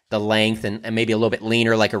the length and maybe a little bit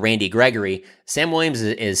leaner like a Randy Gregory. Sam Williams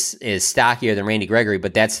is stockier than Randy Gregory,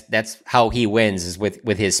 but that's how he wins, is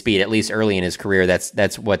with his speed, at least early in his career.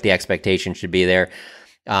 That's what the expectation should be there.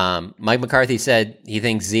 Mike McCarthy said he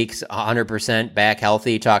thinks Zeke's 100% back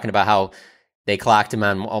healthy, talking about how they clocked him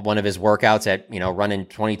on one of his workouts at, running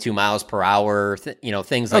 22 miles per hour,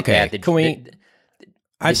 things like that.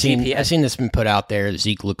 I've seen this been put out there.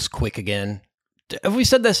 Zeke looks quick again. Have we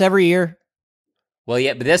said this every year? Well,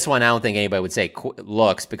 yeah, but this one I don't think anybody would say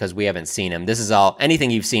looks, because we haven't seen him. This is all,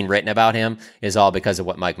 anything you've seen written about him is all because of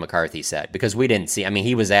what Mike McCarthy said, because we didn't see. I mean,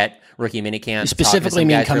 he was at rookie minicamp. Specifically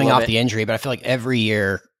mean coming off the injury, but I feel like every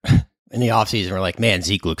year in the offseason we're like, man,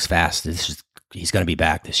 Zeke looks fast. He's going to be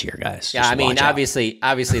back this year, guys. Yeah, I mean, obviously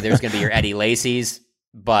there's going to be your Eddie Lacy's,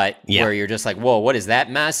 but where you're just like, whoa, what is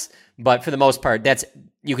that mess? But for the most part,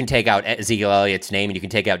 you can take out Ezekiel Elliott's name and you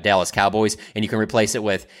can take out Dallas Cowboys and you can replace it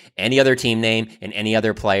with any other team name and any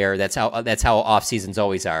other player. That's how off seasons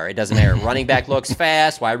always are. It doesn't matter. Running back looks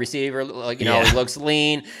fast. Wide receiver, he looks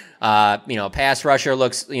lean. Pass rusher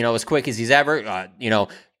looks, as quick as he's ever.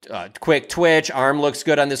 Quick twitch. Arm looks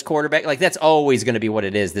good on this quarterback. Like, that's always going to be what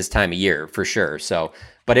it is this time of year for sure. So,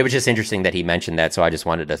 but it was just interesting that he mentioned that. So I just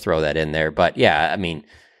wanted to throw that in there. But yeah, I mean,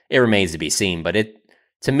 it remains to be seen. But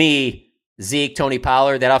to me, Zeke, Tony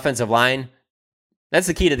Pollard, that offensive line, that's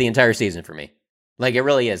the key to the entire season for me. Like, it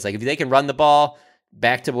really is. Like, if they can run the ball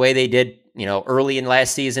back to the way they did, early in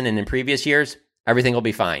last season and in previous years, everything will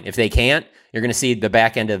be fine. If they can't, you're going to see the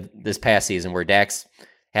back end of this past season where Dak's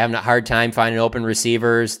having a hard time finding open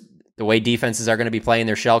receivers. The way defenses are going to be playing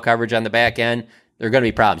their shell coverage on the back end, there are going to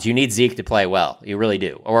be problems. You need Zeke to play well. You really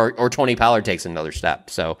do. Or Tony Pollard takes another step.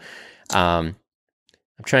 So I'm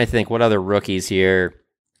trying to think what other rookies here.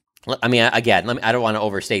 I mean, again, I don't want to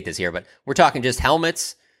overstate this here, but we're talking just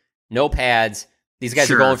helmets, no pads. These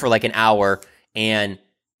guys are going for like an hour, and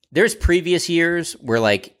there's previous years where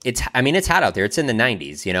it's hot out there. It's in the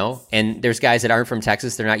 90s, and there's guys that aren't from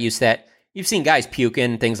Texas. They're not used to that. You've seen guys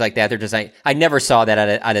puking, things like that. They're just I never saw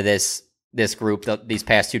that out of this group these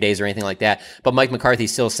past 2 days or anything like that. But Mike McCarthy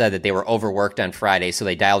still said that they were overworked on Friday, so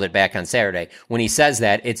they dialed it back on Saturday. When he says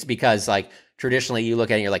that, it's because traditionally you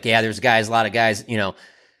look at it and you're like, yeah, there's a lot of guys,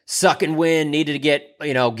 suck and win, needed to get,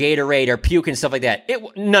 Gatorade or puke and stuff like that.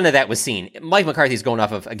 None of that was seen. Mike McCarthy's going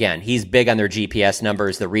off of, again, he's big on their GPS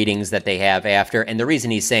numbers, the readings that they have after. And the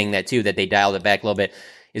reason he's saying that too, that they dialed it back a little bit,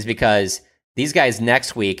 is because these guys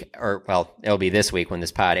next week, it'll be this week when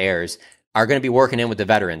this pod airs, are going to be working in with the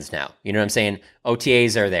veterans now. You know what I'm saying?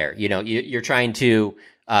 OTAs are there. You're trying to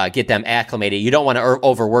get them acclimated. You don't want to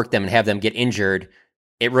overwork them and have them get injured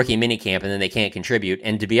at rookie minicamp and then they can't contribute.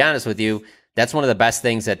 And to be honest with you, that's one of the best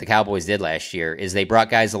things that the Cowboys did last year, is they brought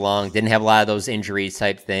guys along, didn't have a lot of those injuries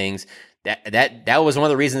type things. That was one of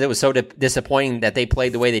the reasons it was so disappointing that they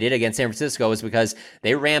played the way they did against San Francisco, is because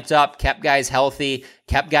they ramped up, kept guys healthy,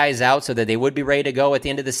 kept guys out so that they would be ready to go at the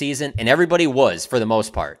end of the season, and everybody was for the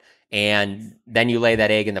most part. And then you lay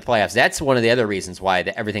that egg in the playoffs. That's one of the other reasons why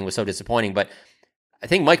everything was so disappointing. But I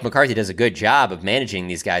think Mike McCarthy does a good job of managing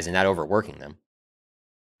these guys and not overworking them.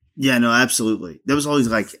 Yeah, no, absolutely. That was always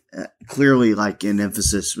clearly an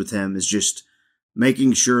emphasis with him, is just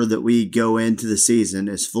making sure that we go into the season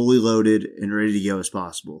as fully loaded and ready to go as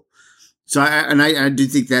possible. So I do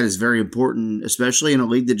think that is very important, especially in a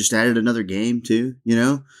league that just added another game too.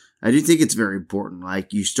 I do think it's very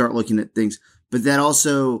important. You start looking at things, but that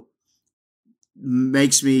also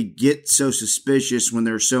makes me get so suspicious when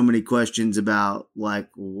there's so many questions about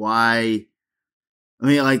why. I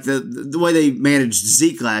mean, the way they managed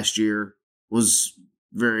Zeke last year was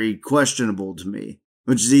very questionable to me,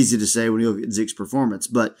 which is easy to say when you look at Zeke's performance,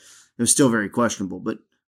 but it was still very questionable. But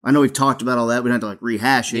I know we've talked about all that. We don't have to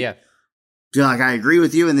rehash it. Yeah. So, I agree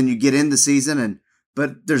with you. And then you get in the season,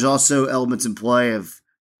 but there's also elements in play of,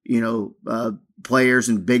 players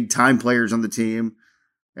and big time players on the team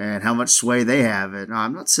and how much sway they have. And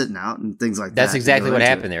I'm not sitting out and things like that. That's exactly what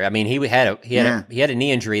happened there. I mean, he had a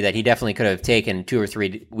knee injury that he definitely could have taken 2 or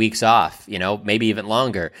 3 weeks off, maybe even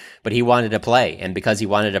longer, but he wanted to play. And because he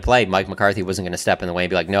wanted to play, Mike McCarthy wasn't going to step in the way and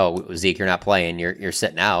be like, no, Zeke, you're not playing. You're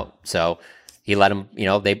sitting out. So he let him,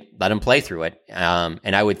 they let him play through it.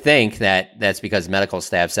 And I would think that that's because medical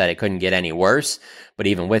staff said it couldn't get any worse. But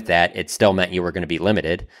even with that, it still meant you were going to be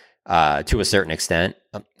limited to a certain extent.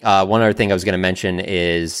 One other thing I was going to mention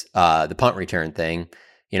is the punt return thing.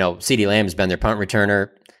 CeeDee Lamb's been their punt returner.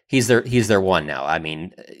 he's their one now. I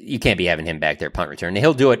mean, you can't be having him back there punt return.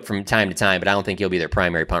 He'll do it from time to time, but I don't think he'll be their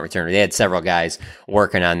primary punt returner. They had several guys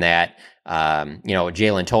working on that.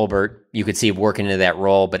 Jalen Tolbert, you could see working into that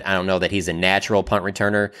role, but I don't know that he's a natural punt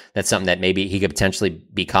returner. That's something that maybe he could potentially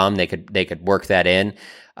become. They could work that in.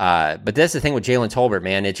 But that's the thing with Jalen Tolbert,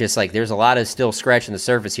 man. It's just like there's a lot of still scratching the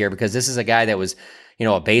surface here because this is a guy that was,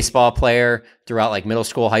 a baseball player throughout like middle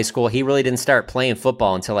school, high school. He really didn't start playing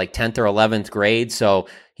football until like 10th or 11th grade. So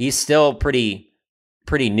he's still pretty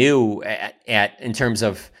new at in terms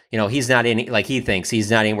of, he's not he thinks he's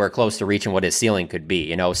not anywhere close to reaching what his ceiling could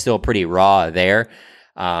be, still pretty raw there.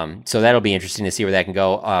 So that'll be interesting to see where that can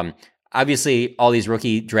go. Obviously all these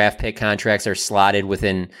rookie draft pick contracts are slotted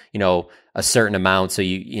within, a certain amount. So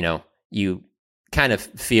you kind of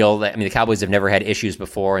feel that, the Cowboys have never had issues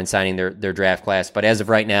before in signing their draft class, but as of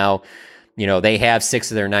right now, they have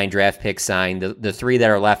 6 of their 9 draft picks signed. The 3 that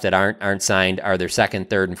are left that aren't signed are their 2nd,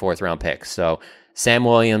 3rd, and 4th round picks. So Sam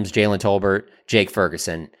Williams, Jalen Tolbert, Jake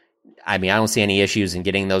Ferguson. I don't see any issues in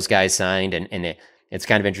getting those guys signed, and it's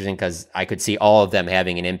kind of interesting because I could see all of them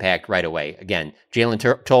having an impact right away. Again,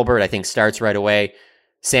 Jalen Tolbert, I think, starts right away.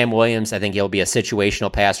 Sam Williams, I think he'll be a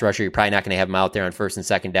situational pass rusher. You're probably not going to have him out there on 1st and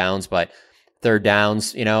 2nd downs, but 3rd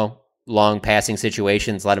downs, long passing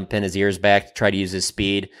situations, let him pin his ears back to try to use his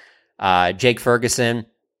speed. Jake Ferguson,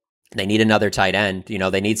 they need another tight end.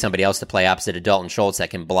 They need somebody else to play opposite of Dalton Schultz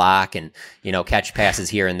that can block and, catch passes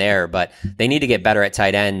here and there. But they need to get better at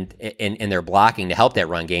tight end in their blocking to help that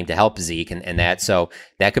run game, to help Zeke and that. So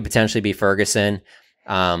that could potentially be Ferguson.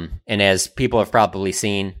 And as people have probably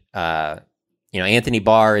seen, Anthony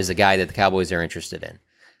Barr is a guy that the Cowboys are interested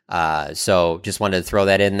in. So just wanted to throw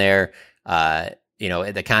that in there.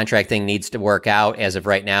 The contract thing needs to work out. As of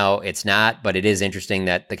right now, it's not, but it is interesting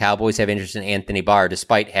that the Cowboys have interest in Anthony Barr,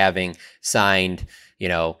 despite having signed,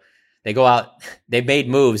 they go out, they've made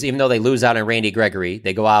moves, even though they lose out on Randy Gregory,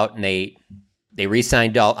 they go out and they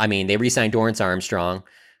re-signed, they re-signed Dorrance Armstrong.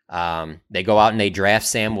 They go out and they draft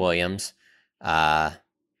Sam Williams. And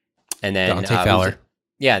then Dante Fowler.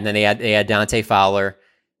 And then they had Dante Fowler.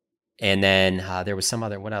 And then there was some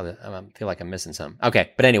other, what other, I feel like I'm missing some.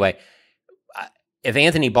 Okay. But anyway, if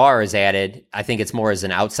Anthony Barr is added, I think it's more as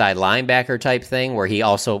an outside linebacker type thing where he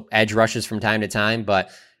also edge rushes from time to time.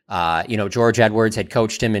 But, George Edwards had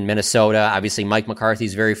coached him in Minnesota. Obviously, Mike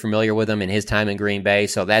McCarthy's very familiar with him in his time in Green Bay.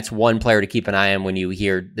 So that's one player to keep an eye on when you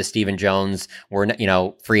hear the Stephen Jones,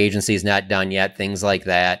 free agency is not done yet, things like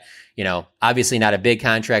that. Obviously not a big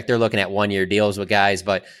contract. They're looking at 1-year deals with guys,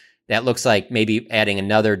 but that looks like maybe adding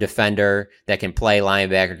another defender that can play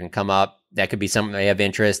linebacker, can come up. That could be something they have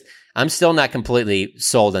interest. I'm still not completely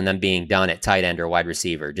sold on them being done at tight end or wide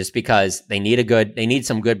receiver, just because they need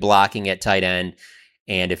some good blocking at tight end.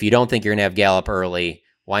 And if you don't think you're going to have Gallup early,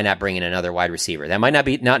 why not bring in another wide receiver? That might not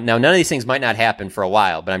be now. None of these things might not happen for a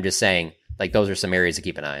while, but I'm just saying, like, those are some areas to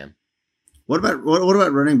keep an eye on. What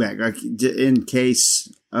about running back? Like, in case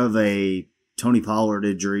of a Tony Pollard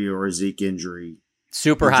injury or a Zeke injury,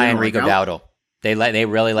 super high on Rico Dowdle. They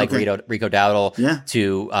really like Rico Dowdle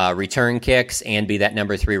to return kicks and be that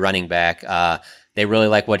number 3 running back. They really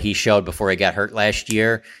like what he showed before he got hurt last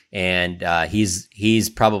year, and he's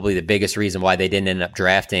probably the biggest reason why they didn't end up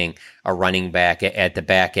drafting a running back at the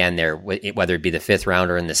back end there, whether it be the 5th round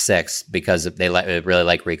or in the 6th, because they really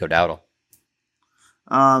like Rico Dowdle.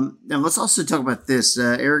 Now let's also talk about this.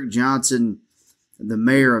 Eric Johnson, the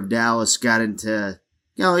mayor of Dallas, got into,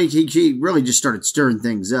 he really just started stirring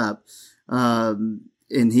things up. And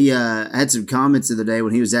he had some comments the other day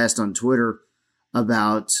when he was asked on Twitter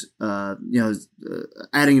about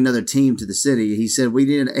adding another team to the city. He said, "We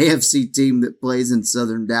need an AFC team that plays in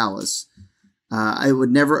Southern Dallas. I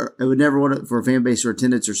would never want it for a fan base or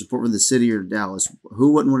attendance or support from the city or Dallas.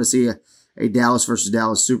 Who wouldn't want to see a Dallas versus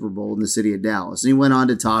Dallas Super Bowl in the city of Dallas?" And he went on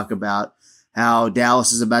to talk about how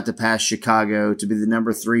Dallas is about to pass Chicago to be the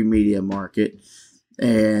number 3 media market,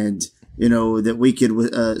 and that we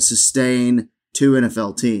could sustain 2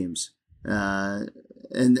 NFL teams. And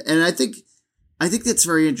I think that's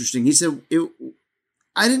very interesting. He said,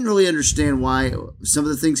 I didn't really understand why some of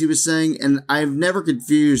the things he was saying, and I've never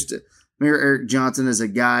confused Mayor Eric Johnson as a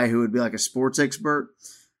guy who would be like a sports expert.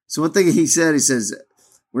 So one thing he says,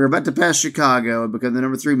 "We're about to pass Chicago and become the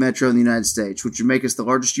number 3 metro in the United States, which would make us the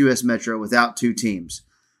largest U.S. metro without 2 teams."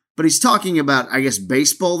 But he's talking about, I guess,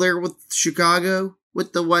 baseball there with Chicago,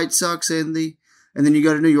 with the White Sox and then you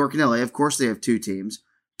go to New York and L.A. Of course, they have 2 teams.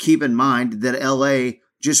 Keep in mind that L.A.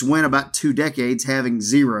 just went about 2 decades having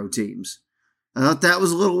 0 teams. I thought that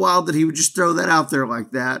was a little wild that he would just throw that out there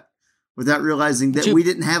like that without realizing that we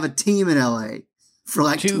didn't have a team in L.A. for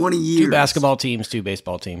like 20 years. 2 basketball teams, 2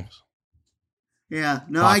 baseball teams. Yeah,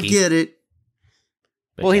 no, hockey. I get it.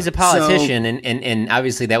 But Well, yeah. he's a politician, and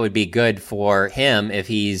obviously that would be good for him if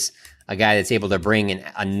he's a guy that's able to bring in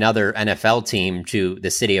another NFL team to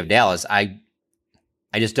the city of Dallas. I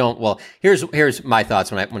just don't. Well, here's my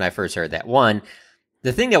thoughts when I first heard that. One,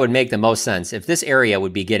 the thing that would make the most sense if this area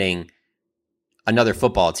would be getting another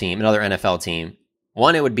football team, another NFL team.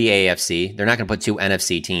 One, it would be AFC. They're not going to put two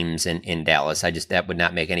NFC teams in Dallas. That would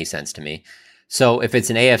not make any sense to me. So if it's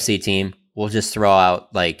an AFC team, we'll just throw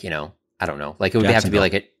out like, I don't know. Like it would have to be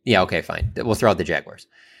like okay, fine. We'll throw out the Jaguars.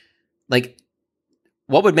 Like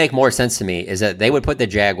what would make more sense to me is that they would put the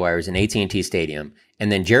Jaguars in AT&T Stadium,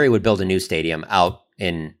 and then Jerry would build a new stadium out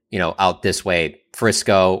in, out this way,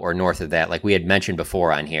 Frisco or north of that, like we had mentioned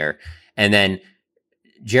before on here. And then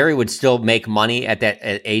Jerry would still make money at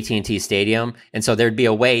AT&T Stadium. And so there'd be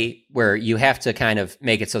a way where you have to kind of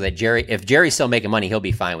make it so that if Jerry's still making money, he'll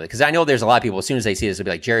be fine with it. Because I know there's a lot of people, as soon as they see this, they'll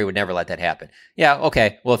be like, Jerry would never let that happen. Yeah,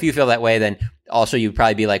 okay. Well, if you feel that way, then also you'd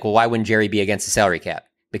probably be like, well, why wouldn't Jerry be against the salary cap?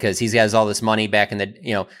 Because he has all this money back in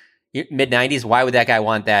the, mid-90s. Why would that guy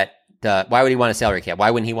want that? Why would he want a salary cap?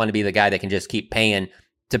 Why wouldn't he want to be the guy that can just keep paying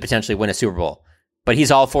to potentially win a Super Bowl? But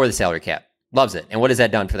he's all for the salary cap. Loves it. And what has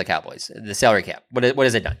that done for the Cowboys? The salary cap. What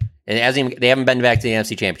has it done? They haven't been back to the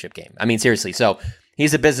NFC Championship game. I mean, seriously. So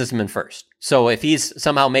he's a businessman first. So if he's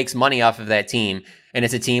somehow makes money off of that team, and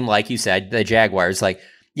it's a team, like you said, the Jaguars, like,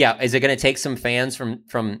 yeah, is it going to take some fans from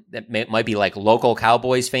that might be like local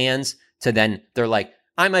Cowboys fans to then they're like,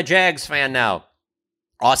 I'm a Jags fan now.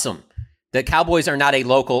 Awesome. The Cowboys are not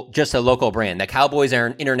just a local brand. The Cowboys are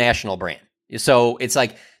an international brand. So it's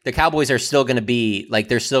like the Cowboys are still going to be like,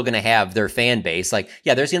 they're still going to have their fan base. Like,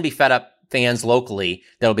 yeah, there's going to be fed up fans locally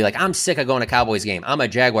that'll be like, I'm sick of going to Cowboys game. I'm a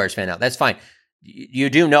Jaguars fan now. That's fine. You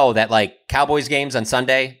do know that like Cowboys games on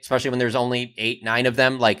Sunday, especially when there's only 8, 9 of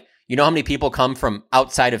them, like, you know how many people come from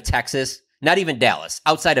outside of Texas, not even Dallas,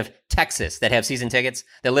 outside of Texas that have season tickets,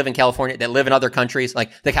 that live in California, that live in other countries.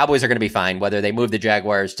 Like the Cowboys are going to be fine, whether they move the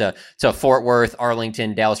Jaguars to Fort Worth,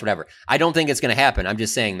 Arlington, Dallas, whatever. I don't think it's going to happen. I'm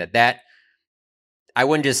just saying that I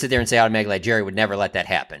wouldn't just sit there and say automatically like Jerry would never let that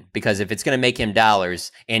happen, because if it's going to make him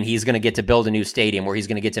dollars and he's going to get to build a new stadium where he's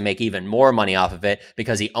going to get to make even more money off of it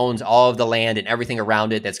because he owns all of the land and everything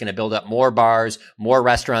around it, that's going to build up more bars, more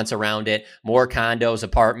restaurants around it, more condos,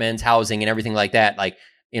 apartments, housing, and everything like that. Like,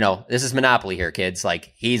 this is monopoly here, kids.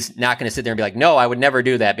 Like, he's not going to sit there and be like, no, I would never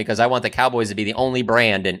do that because I want the Cowboys to be the only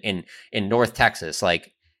brand in North Texas.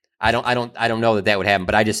 Like, I don't know that would happen,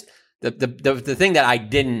 but I just, the thing that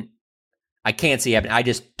I can't see happening. I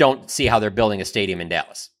just don't see how they're building a stadium in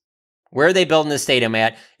Dallas. Where are they building this stadium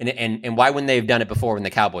at? And why wouldn't they have done it before when the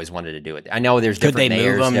Cowboys wanted to do it? I know there's different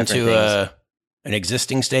mayors. Could they move them to an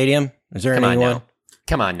existing stadium? Is there anyone?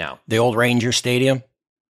 Come on now. The old Ranger Stadium?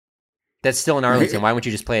 That's still in Arlington. Why wouldn't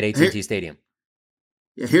you just play at AT&T Stadium?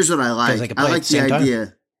 Yeah, here's what I like. I like the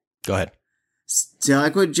idea. Go ahead. See, I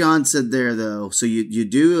like what John said there, though. So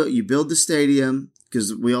you build the stadium,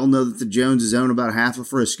 because we all know that the Joneses own about half of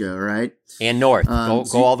Frisco, right? And north.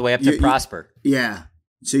 Go all the way up to Prosper. Yeah.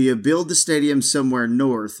 So you build the stadium somewhere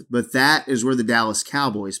north, but that is where the Dallas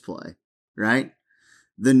Cowboys play, right?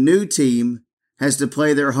 The new team has to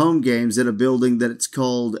play their home games at a building that it's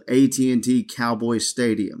called AT&T Cowboy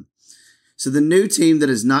Stadium. So the new team that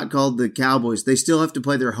is not called the Cowboys, they still have to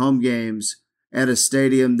play their home games at a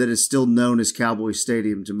stadium that is still known as Cowboy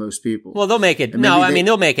Stadium to most people. Well, they'll make it.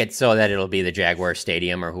 They'll make it so that it'll be the Jaguar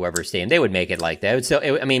Stadium or whoever's stadium. They would make it like that.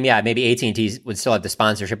 Maybe AT&T would still have the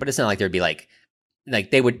sponsorship, but it's not like there'd be like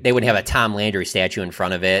they would have a Tom Landry statue in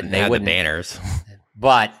front of it. And they wouldn't banners.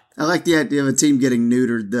 But I like the idea of a team getting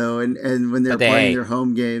neutered, though, and when they're playing their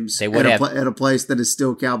home games they would at a place that is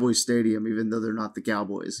still Cowboy Stadium, even though they're not the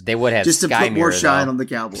Cowboys. They would have just Sky to put more Mirror, shine though. on the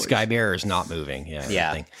Cowboys. Sky Mirror is not moving.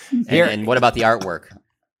 Yeah. And what about the artwork?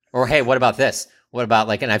 Or hey, what about this? What about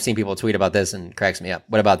and I've seen people tweet about this and it cracks me up.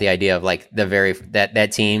 What about the idea of that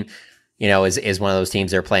team, is one of those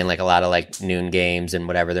teams they're playing like a lot of noon games and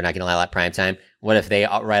whatever. They're not going to allow prime time. What if they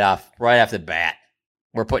right off the bat,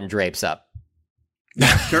 we're putting drapes up?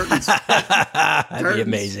 Curtains. That'd be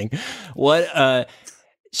amazing.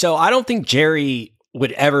 So I don't think Jerry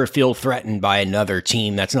would ever feel threatened by another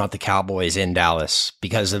team that's not the Cowboys in Dallas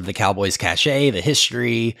because of the Cowboys cachet, the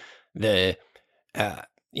history, the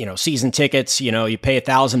season tickets. You pay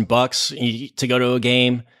 $1,000 to go to a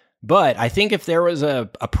game. But I think if there was a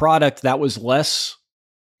product that was less,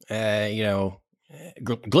 glitzy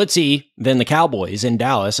than the Cowboys in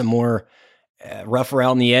Dallas, a more rough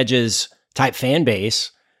around the edges type fan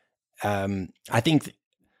base, I think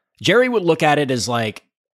Jerry would look at it as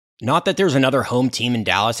not that there's another home team in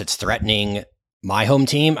Dallas that's threatening my home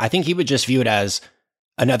team. I think he would just view it as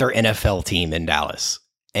another NFL team in Dallas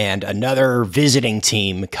and another visiting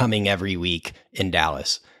team coming every week in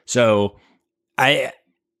Dallas. So I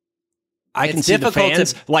can see the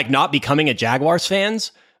fans like not becoming a Jaguars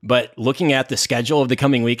fans, but looking at the schedule of the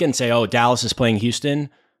coming weekend, say, oh, Dallas is playing Houston,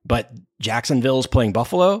 but Jacksonville's playing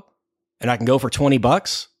Buffalo, and I can go for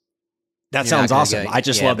 $20. That sounds awesome. I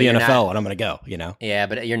just love the NFL, and I'm going to go, you know? Yeah,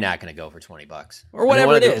 but you're not going to go for $20. Or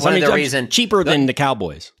whatever it is. The reason cheaper than the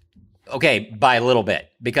Cowboys. Okay, by a little bit,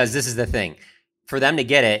 because this is the thing. For them to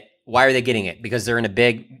get it, why are they getting it? Because they're in a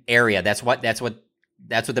big area. That's what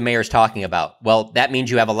the mayor's talking about. Well, that means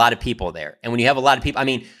you have a lot of people there. And when you have a lot of people, I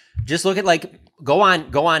mean, just look at like go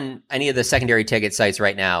on any of the secondary ticket sites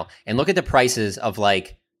right now and look at the prices of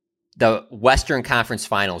like the Western Conference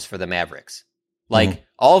Finals for the Mavericks. Like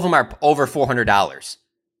all of them are over $400.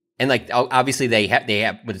 And like obviously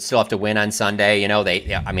they would still have to win on Sunday, you know,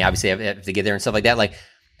 obviously have to get there and stuff like that. Like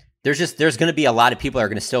there's going to be a lot of people that are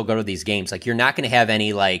going to still go to these games. Like you're not going to have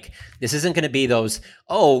any like, this isn't going to be those,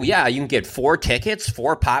 oh yeah, you can get 4 tickets,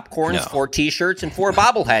 4 popcorns, 4 t-shirts, and 4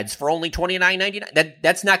 bobbleheads for only $29.99.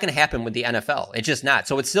 That's not going to happen with the NFL. It's just not.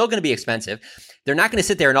 So it's still going to be expensive. They're not going to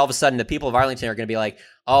sit there and all of a sudden the people of Arlington are going to be like,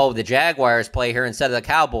 oh, the Jaguars play here instead of the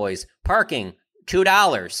Cowboys. Parking,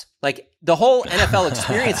 $2. Like the whole NFL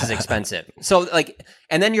experience is expensive. So like,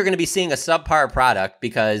 and then you're going to be seeing a subpar product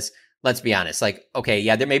because let's be honest, like, okay,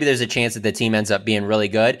 yeah, maybe there's a chance that the team ends up being really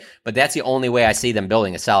good, but that's the only way I see them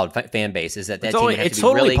building a solid fan base is that team has to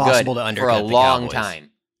be really good for a long time.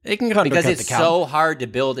 They can undercut because it's so hard to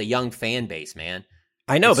build a young fan base, man.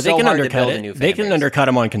 I know, but they can undercut it. They can undercut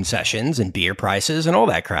them on concessions and beer prices and all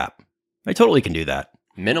that crap. They totally can do that.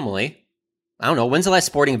 Minimally. I don't know. When's the last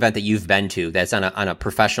sporting event that you've been to that's on a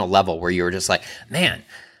professional level where you were just like, man,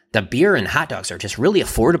 the beer and hot dogs are just really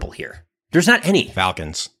affordable here? There's not any.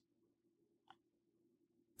 Falcons.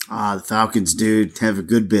 The Falcons, dude, have a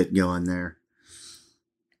good bit going there.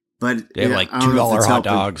 But they have like $2 hot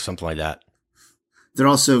dogs, something like that. They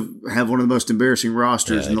also have one of the most embarrassing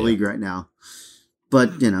rosters in the league right now.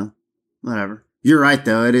 But, you know, whatever. You're right,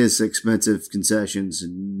 though. It is expensive concessions,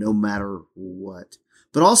 no matter what.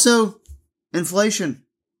 But also, inflation.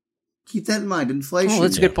 Keep that in mind. Inflation. Oh,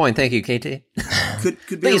 that's a good point. Thank you, KT.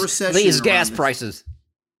 Could be a recession. These gas prices.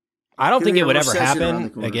 I don't think it would ever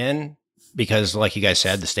happen again. Because, like you guys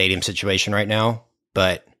said, the stadium situation right now.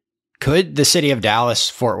 But could the city of Dallas,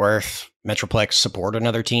 Fort Worth, Metroplex support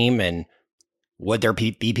another team? And would there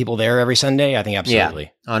be people there every Sunday? I think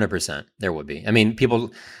absolutely. Yeah, 100%. There would be. I mean,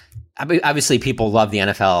 obviously people love the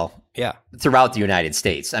NFL throughout the United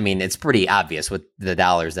States. I mean, it's pretty obvious with the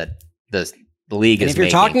dollars that the league is making. If you're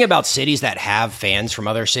talking about cities that have fans from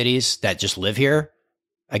other cities that just live here,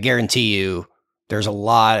 I guarantee you, there's a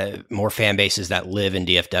lot more fan bases that live in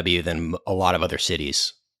DFW than a lot of other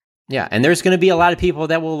cities. Yeah, and there's going to be a lot of people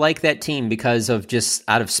that will like that team because of just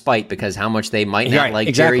out of spite, because how much they might not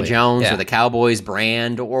like Jerry Jones or the Cowboys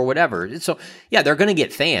brand or whatever. So, yeah, they're going to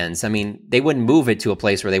get fans. I mean, they wouldn't move it to a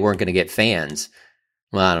place where they weren't going to get fans.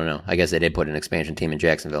 Well, I don't know. I guess they did put an expansion team in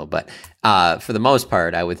Jacksonville. But for the most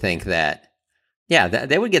part, I would think that,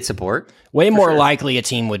 they would get support. Way more likely a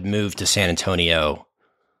team would move to San Antonio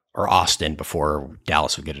or Austin before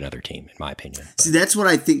Dallas would get another team, in my opinion. See, that's what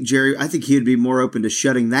I think, Jerry. I think he would be more open to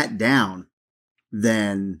shutting that down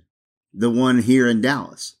than the one here in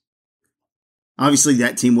Dallas. Obviously,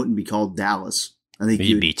 that team wouldn't be called Dallas. I think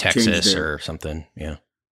it'd be Texas or something. Yeah.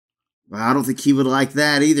 Well, I don't think he would like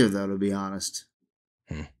that either, though, to be honest.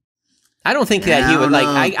 I don't think that he would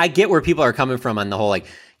like. I get where people are coming from on the whole, like,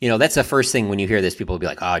 you know, that's the first thing when you hear this, people will be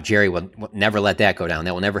like, oh, Jerry will never let that go down.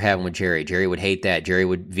 That will never happen with Jerry. Jerry would hate that. Jerry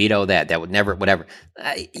would veto that. That would never, whatever.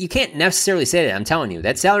 You can't necessarily say that. I'm telling you,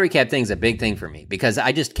 that salary cap thing is a big thing for me because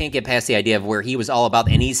I just can't get past the idea of where he was all about,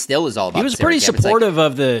 and he still is all about. He was pretty supportive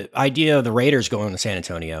of the idea of the Raiders going to San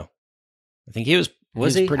Antonio. I think he was.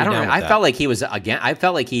 Was he? Pretty I don't know. down with I that. felt like he was I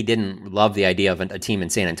felt like he didn't love the idea of a team in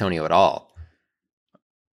San Antonio at all.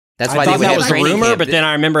 That's why I they thought would that have was a training rumor, camp. but then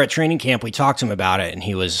I remember at training camp we talked to him about it, and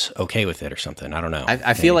he was okay with it or something. I don't know.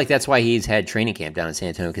 I feel like that's why he's had training camp down in San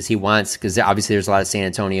Antonio because obviously there's a lot of San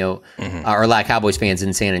Antonio or a lot of Cowboys fans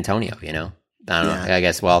in San Antonio. You know, I don't know. I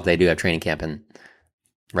guess they do have training camp in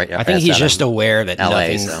right. I think he's just aware that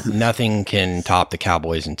LA, nothing can top the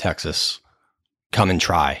Cowboys in Texas. Come and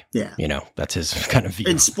try. Yeah. You know, that's his kind of view.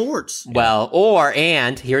 In sports. Well,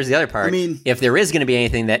 and here's the other part. I mean, if there is going to be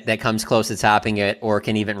anything that comes close to topping it or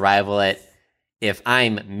can even rival it, if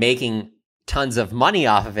I'm making tons of money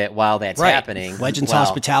off of it while that's happening. Legends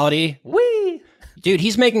Hospitality. Whee! Dude,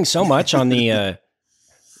 he's making so much on the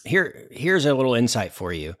here's a little insight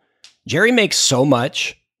for you. Jerry makes so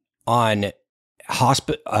much on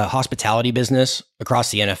hospitality business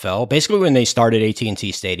across the NFL. Basically, when they started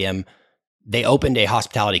AT&T Stadium, they opened a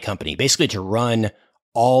hospitality company basically to run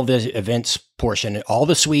all the events portion, all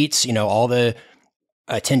the suites, all the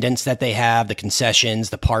attendance that they have, the concessions,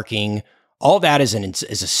 the parking, all that is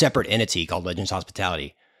a separate entity called Legends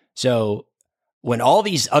Hospitality. So when all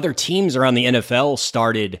these other teams around the NFL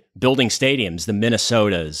started building stadiums, the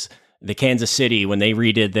Minnesotas, the Kansas City, when they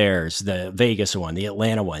redid theirs, the Vegas one, the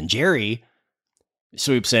Atlanta one, Jerry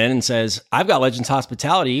swoops in and says, I've got Legends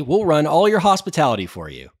Hospitality. We'll run all your hospitality for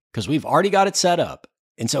you because we've already got it set up.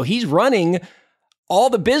 And so he's running all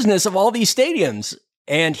the business of all these stadiums.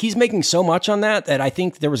 And he's making so much on that I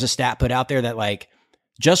think there was a stat put out there that like,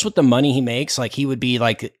 just with the money he makes, like he would be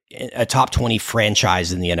like a top 20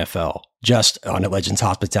 franchise in the NFL just on Legends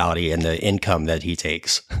Hospitality and the income that he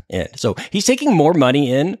takes in. So he's taking more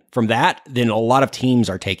money in from that than a lot of teams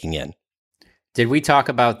are taking in. Did we talk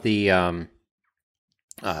about the,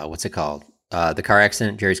 what's it called? The car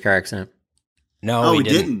accident, Jerry's car accident? No, we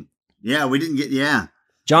didn't. Yeah, we didn't get,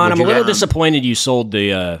 John, I'm a little disappointed you sold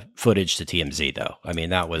the footage to TMZ though. I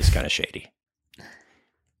mean, that was kind of shady.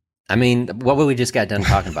 I mean, what would we just got done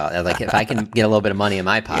talking about? Like, if I can get a little bit of money in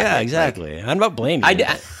my pocket. Yeah, exactly. I'm not blaming you.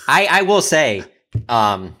 I will say,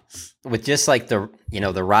 with just like the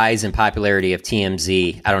rise in popularity of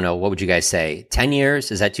TMZ, I don't know, what would you guys say? 10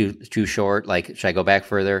 years? Is that too short? Like, should I go back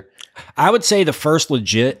further? I would say the first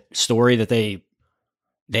legit story that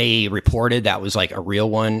they reported that was like a real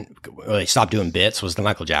one, they stopped doing bits, was the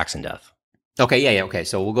Michael Jackson death. Okay, yeah, okay.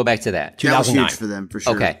 So we'll go back to that. 2009. That was huge for them, for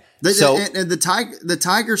sure. Okay. The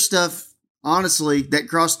Tiger stuff, honestly, that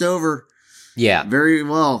crossed over very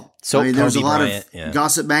well. So there was a lot of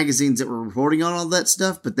gossip magazines that were reporting on all that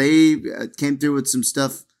stuff, but they came through with some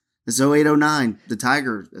stuff. This 08, 09, the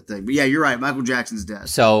Tiger thing. But yeah, you're right, Michael Jackson's death.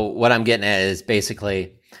 So what I'm getting at is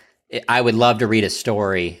basically, I would love to read a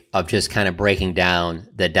story of just kind of breaking down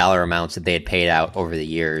the dollar amounts that they had paid out over the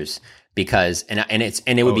years. Because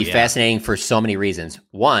it would be fascinating for so many reasons.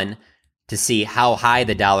 One, to see how high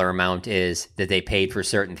the dollar amount is that they paid for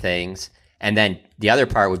certain things, and then the other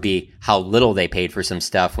part would be how little they paid for some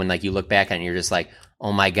stuff. When like you look back on it, and you're just like,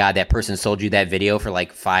 oh my god, that person sold you that video for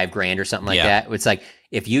like $5,000 or something like that. It's like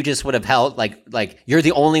if you just would have held like you're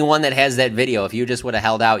the only one that has that video. If you just would have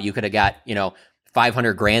held out, you could have got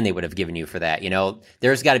 $500,000 they would have given you for that.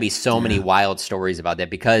 There's got to be so many wild stories about that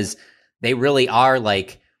because they really are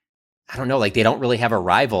like. I don't know, like they don't really have a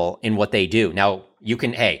rival in what they do. Now,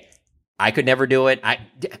 I could never do it.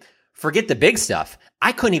 Forget the big stuff.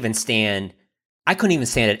 I couldn't even stand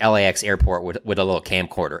at LAX airport with a little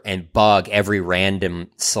camcorder and bug every random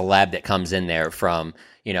celeb that comes in there from,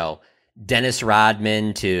 Dennis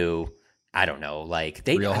Rodman to, I don't know, like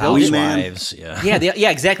Real Housewives. Yeah,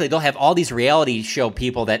 exactly. They'll have all these reality show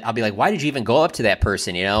people that I'll be like, why did you even go up to that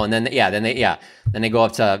person? And then they go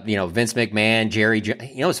up to Vince McMahon, Jerry.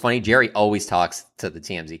 It's funny. Jerry always talks to the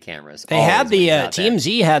TMZ cameras. They had the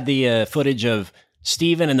TMZ had the footage of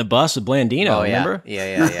Steven and the bus with Blandino. Oh, remember?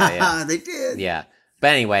 Yeah. They did. Yeah,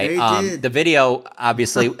 but anyway, the video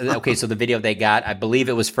obviously. Okay, so the video they got, I believe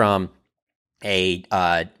it was from a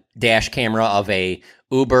dash camera of a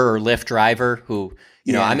Uber or Lyft driver who,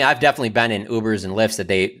 I mean, I've definitely been in Ubers and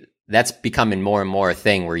Lyfts that's becoming more and more a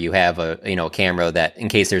thing where you have a camera that in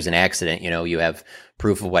case there's an accident, you have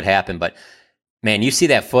proof of what happened. But man, you see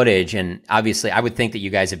that footage and obviously I would think that you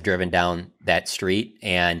guys have driven down that street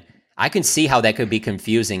and I can see how that could be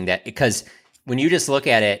confusing because when you just look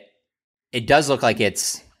at it, it does look like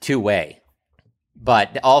it's two-way.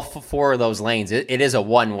 But all four of those lanes, it is a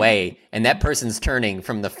one-way, and that person's turning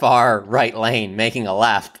from the far right lane, making a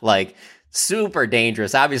left, like super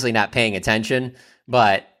dangerous, obviously not paying attention.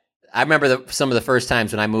 But I remember some of the first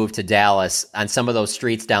times when I moved to Dallas on some of those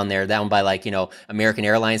streets down there, down by like, American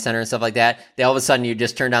Airlines Center and stuff like that, all of a sudden you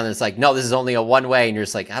just turn down and it's like, no, this is only a one-way. And you're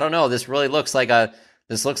just like, I don't know, this looks like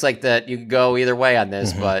that you could go either way on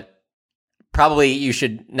this, but probably you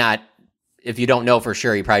should not. If you don't know for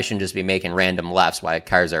sure, you probably shouldn't just be making random lefts while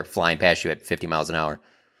cars are flying past you at 50 miles an hour.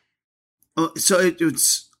 So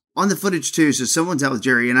it's on the footage too. So someone's out with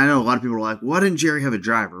Jerry, and I know a lot of people are like, why didn't Jerry have a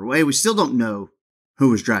driver? Well, we still don't know who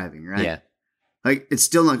was driving, right? Yeah. Like, it's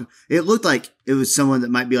still not, it looked like it was someone that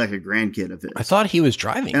might be like a grandkid of his. I thought he was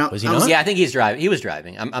driving. Was he not? Yeah, I think he's driving. He was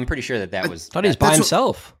driving. I'm pretty sure that was. I thought he was by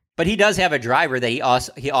himself. But he does have a driver that he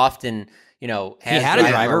often, has he had a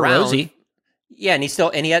driver, around. Rosie. Yeah, and there's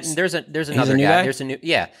another guy. There's a new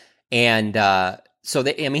and so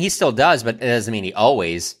he still does, but it doesn't mean he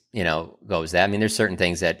always goes that. I mean, there's certain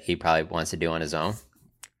things that he probably wants to do on his own.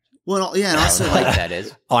 Well, yeah, and also like that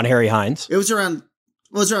is on Harry Hines. It was around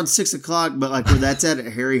Well, it's around 6 o'clock, but like where that's at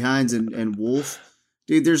Harry Hines and Wolf.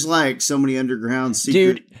 Dude, there's like so many underground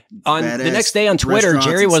secret. Dude, on the next day on Twitter,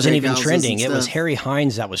 Jerry wasn't even trending. It was Harry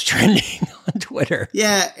Hines that was trending on Twitter.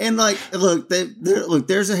 Yeah, and like, look,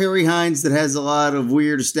 there's a Harry Hines that has a lot of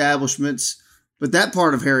weird establishments, but that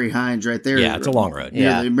part of Harry Hines right there, yeah, it's a long road.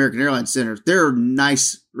 Yeah, the American Airlines Center. There are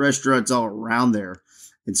nice restaurants all around there,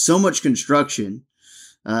 and so much construction.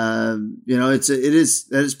 That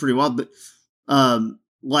is pretty wild, but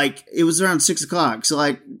like it was around 6 o'clock. So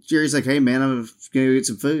like Jerry's like, hey man, I'm going to get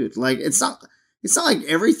some food. Like it's not like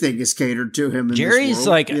everything is catered to him. Jerry's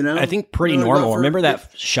like, I think pretty normal. Remember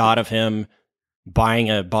that shot of him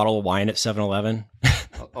buying a bottle of wine at 7-Eleven?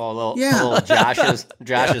 A little Josh's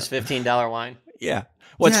 $15 wine. Yeah.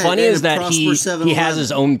 What's funny is that he has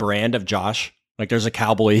his own brand of Josh. Like there's a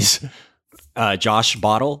Cowboys Josh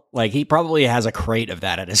bottle. Like he probably has a crate of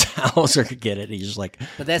that at his house or could get it. He's just like,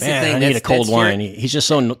 but that's man, the thing. I need a cold wine. He's just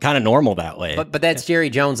so kind of normal that way. But that's Jerry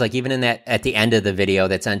Jones. Like even in that, at the end of the video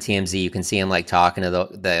that's on TMZ, you can see him like talking to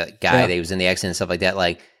the guy that was in the accident and stuff like that.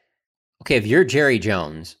 Like, okay, if you're Jerry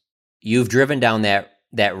Jones, you've driven down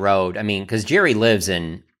that road. I mean, because Jerry lives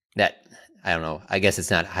in that, I don't know, I guess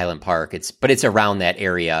it's not Highland Park. But it's around that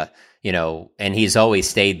area, and he's always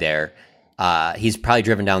stayed there. He's probably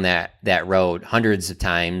driven down that road hundreds of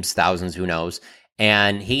times, thousands, who knows.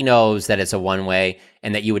 And he knows that it's a one-way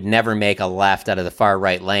and that you would never make a left out of the far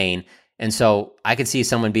right lane. And so I could see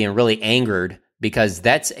someone being really angered because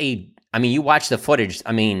you watch the footage.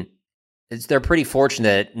 I mean, they're pretty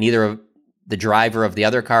fortunate that neither of the driver of the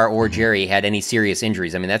other car or Jerry had any serious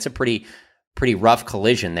injuries. I mean, that's a pretty rough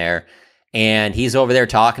collision there. And he's over there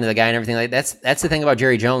talking to the guy and everything like that. That's the thing about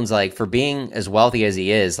Jerry Jones. Like for being as wealthy as he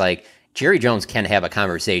is, like, Jerry Jones can have a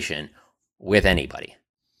conversation with anybody.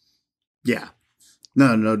 Yeah.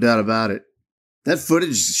 No doubt about it. That footage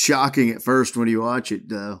is shocking at first when you watch it,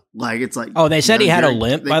 though. Like, it's like... Oh, they said he had a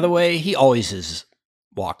limp, by the way. He always has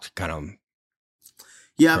walked kind of...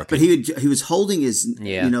 Yeah, crooked. but he was holding his,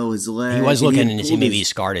 his leg. He was looking and maybe he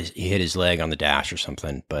scarred he hit his leg on the dash or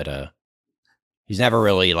something, but he's never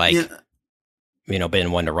really,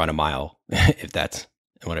 been one to run a mile, if that's...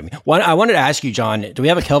 what I mean. I wanted to ask you, John, do we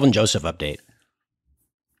have a Kelvin Joseph update?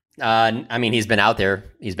 I mean, he's been out there.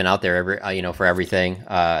 He's been out there for everything.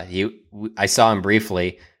 I saw him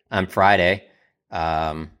briefly on Friday.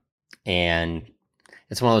 And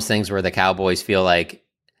it's one of those things where the Cowboys feel like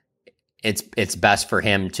it's best for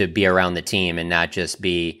him to be around the team and not just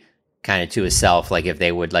be kind of to himself. Like if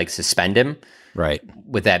they would suspend him. Right.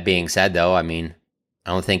 With that being said, though, I mean, I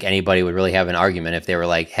don't think anybody would really have an argument if they were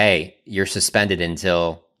like, hey, you're suspended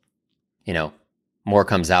until, more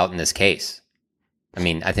comes out in this case. I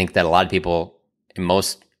mean, I think that a lot of people in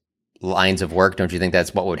most lines of work, don't you think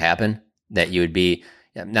that's what would happen? That you would be,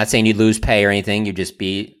 I'm not saying you'd lose pay or anything, you'd just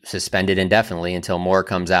be suspended indefinitely until more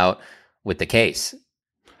comes out with the case.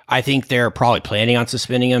 I think they're probably planning on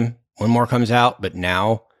suspending him when more comes out, but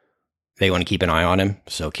now they want to keep an eye on him,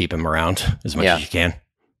 so keep him around as much as you can.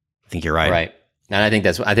 I think you're right. Right. And I think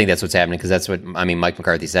that's what's happening because that's what Mike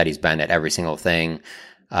McCarthy said. He's been at every single thing.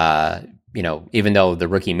 Even though the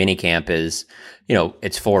rookie minicamp is,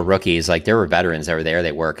 it's for rookies. Like there were veterans that were there.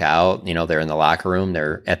 They work out. They're in the locker room.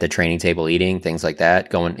 They're at the training table eating things like that.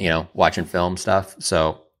 Going, watching film stuff.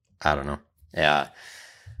 So I don't know. Yeah,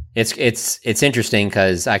 it's interesting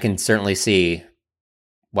because I can certainly see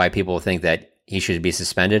why people think that he should be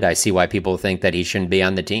suspended. I see why people think that he shouldn't be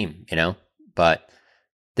on the team. But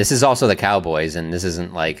this is also the Cowboys, and this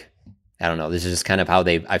isn't like, I don't know, this is just kind of how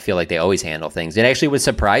I feel like they always handle things. It actually would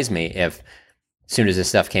surprise me if as soon as this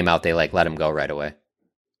stuff came out, they let him go right away.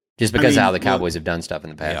 Just because of how the Cowboys have done stuff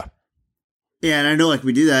in the past. Yeah, and I know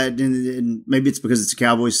we do that, and maybe it's because it's a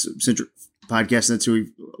Cowboys-centric podcast, and that's who we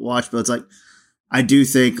watch, but it's I do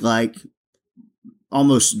think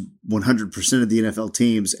almost 100% of the NFL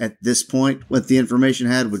teams at this point, with the information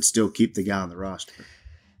had, would still keep the guy on the roster.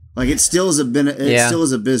 It still is still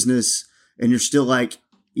is a business, and you're still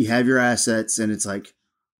you have your assets, and it's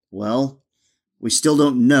well, we still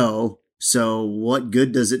don't know. So what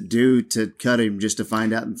good does it do to cut him just to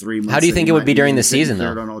find out in 3 months? How do you think it would be during the season, though?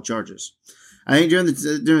 On all charges, I think during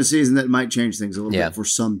the season that might change things a little bit for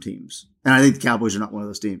some teams, and I think the Cowboys are not one of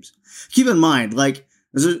those teams. Keep in mind,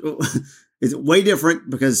 it's way different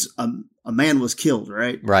because a man was killed,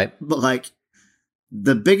 right? Right, but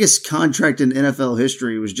the biggest contract in NFL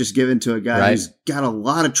history was just given to a guy who's got a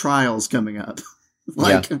lot of trials coming up.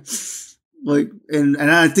 And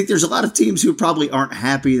I think there's a lot of teams who probably aren't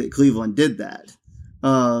happy that Cleveland did that.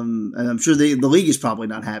 And I'm sure the league is probably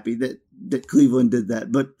not happy that Cleveland did that,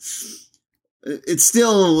 but it's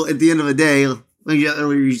still, at the end of the day, Like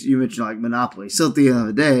earlier, you mentioned like Monopoly. So at the end of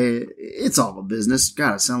the day, it's all a business.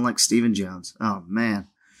 God, I sound like Stephen Jones. Oh man,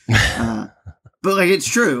 but like it's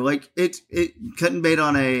true. Like it cutting bait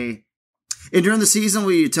on a. And during the season,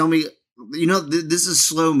 will you tell me? This is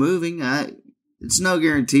slow moving. It's no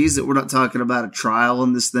guarantees that we're not talking about a trial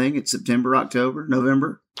in this thing. It's September, October,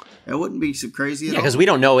 November. That wouldn't be so crazy at all. Because we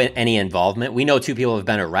don't know any involvement. We know 2 people have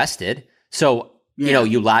been arrested. So,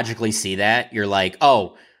 you logically see that. You're like,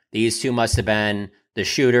 oh, these 2 must have been the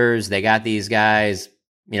shooters. They got these guys.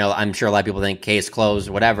 I'm sure a lot of people think case closed,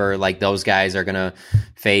 whatever. Like those guys are going to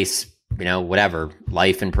face, whatever,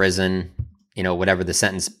 life in prison, whatever the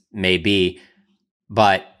sentence may be.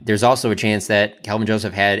 But there's also a chance that Kelvin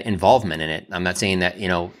Joseph had involvement in it. I'm not saying that, he,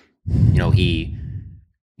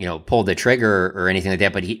 pulled the trigger or anything like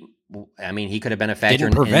that, but he could have been a factor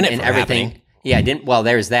in everything. Happening. Yeah, well,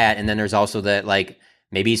 there's that. And then there's also that, like,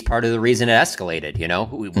 maybe he's part of the reason it escalated,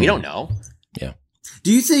 We don't know. Yeah.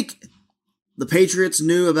 Do you think the Patriots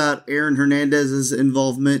knew about Aaron Hernandez's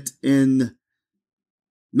involvement in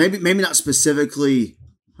maybe not specifically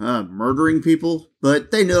murdering people, but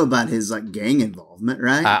they know about his like gang involvement,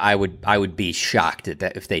 right? I would be shocked at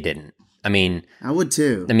that if they didn't. I would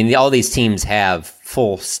too. All these teams have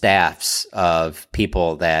full staffs of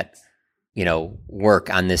people that, work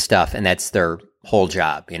on this stuff, and that's their whole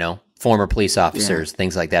job, former police officers,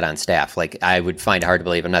 things like that on staff. Like, I would find it hard to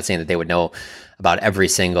believe. I'm not saying that they would know about every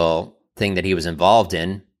single thing that he was involved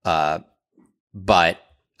in, but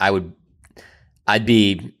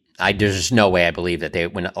there's just no way I believe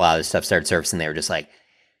that when a lot of this stuff started surfacing, they were just like,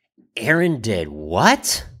 Aaron did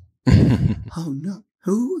what? Oh, no.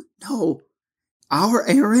 Who? No. Our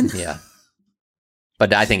Aaron? Yeah.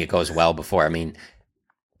 But I think it goes well before.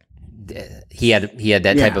 He had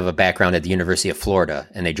that type of a background at the University of Florida,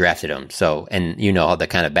 and they drafted him. So, and the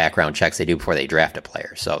kind of background checks they do before they draft a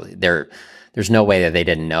player. So there's no way that they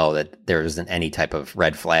didn't know that there wasn't any type of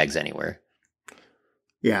red flags anywhere.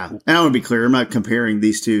 Yeah, and I want to be clear. I'm not comparing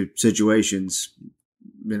these 2 situations.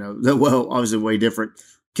 Obviously way different.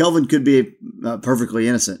 Kelvin could be perfectly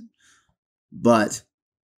innocent, but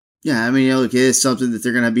yeah, look, it's something that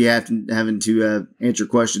they're going to be having to answer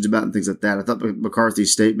questions about and things like that. I thought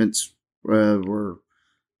McCarthy's statements were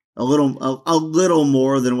a little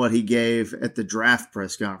more than what he gave at the draft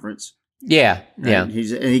press conference. Yeah, yeah. And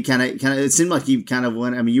he kind of. It seemed like he kind of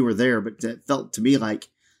went. You were there, but it felt to me like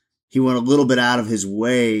he went a little bit out of his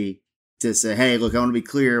way to say, "Hey, look, I want to be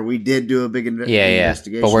clear. We did do a big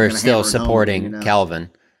investigation, but we're still supporting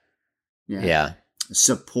Calvin." Yeah.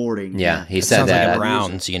 Supporting. Yeah, he said that. Like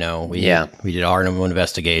Browns, we did our own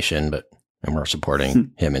investigation, and we're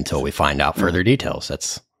supporting him until we find out further details.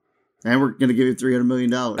 And we're going to give you $300 million.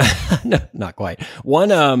 No, not quite.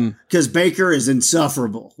 One, because Baker is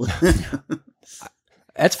insufferable.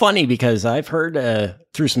 That's funny because I've heard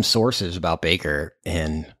through some sources about Baker,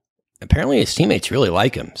 and apparently his teammates really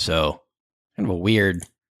like him. So kind of a weird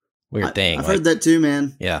thing. I've heard that too,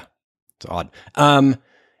 man. Yeah, it's odd.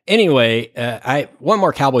 Anyway, one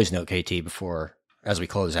more Cowboys note, KT, before as we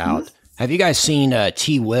close out. Mm-hmm. Have you guys seen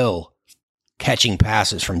T. Will catching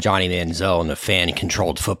passes from Johnny Manziel in the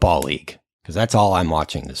fan-controlled football league? Because that's all I'm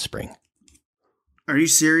watching this spring. Are you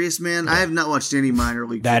serious, man? Yeah. I have not watched any minor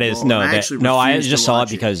league that football. I just saw it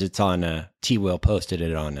because it's on T. Will posted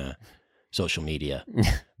it on social media.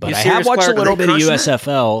 But I have watched a little bit of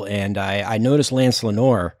USFL, and I noticed Lance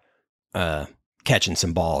Lenoir catching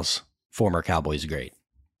some balls. Former Cowboys great.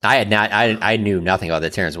 I knew nothing about the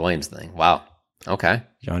Terrence Williams thing. Wow. Okay.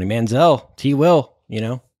 Johnny Manziel, T. Will,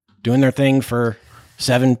 doing their thing for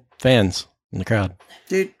 7 fans in the crowd.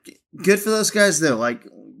 Dude, good for those guys though. Like,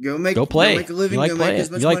 go play. Go make a living.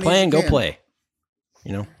 You like playing? Go play.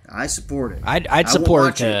 I support it. I'd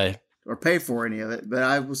support it or pay for any of it, but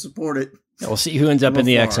I will support it. We'll see who ends up in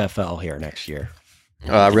the XFL here next year.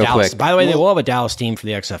 Real quick. By the way, they will have a Dallas team for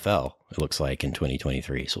the XFL. It looks like in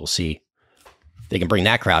 2023. So we'll see. They can bring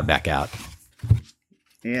that crowd back out.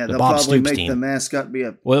 Yeah, the they'll Bob probably Stoops make team. the mascot be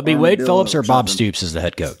a. Will it be Wade Phillips or Bob Stoops as the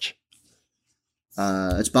head coach?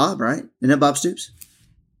 It's Bob, right? Isn't it Bob Stoops?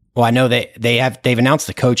 Well, I know they've announced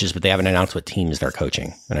the coaches, but they haven't announced what teams they're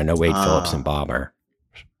coaching. And I know Wade Phillips and Bob are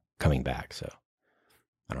coming back, so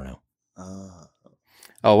I don't know.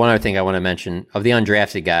 One other thing I want to mention of the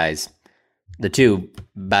undrafted guys, the 2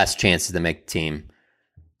 best chances to make the team.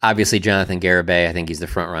 Obviously, Jonathan Garibay, I think he's the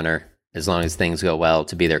front runner as long as things go well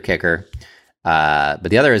to be their kicker. But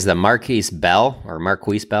the other is the Marquise Bell,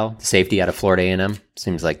 the safety out of Florida A&M.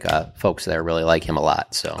 Seems like folks there really like him a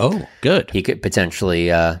lot. So, good. He could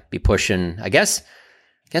potentially be pushing. I guess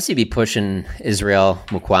he'd be pushing Israel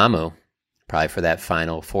Mukwamu probably for that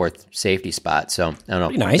final 4th safety spot. So I don't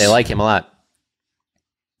know. Nice. They like him a lot.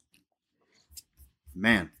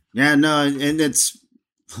 Man. Yeah, no, and it's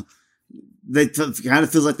they kind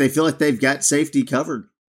of feels like they feel like they've got safety covered.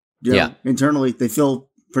 Yeah. Internally, they feel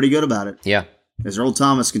pretty good about it. Yeah. As Earl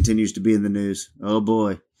Thomas continues to be in the news. Oh,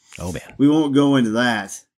 boy. Oh, man. We won't go into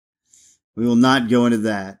that. We will not go into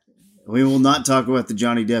that. We will not talk about the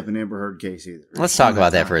Johnny Depp and Amber Heard case either. Let's talk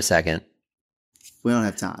about that for a second. We don't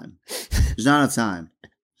have time. There's not enough time.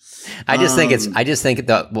 I just think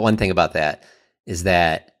the one thing about that is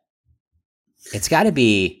that it's got to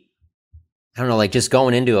be, I don't know, like just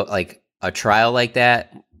going into a trial like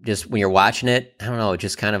that, just when you're watching it, I don't know,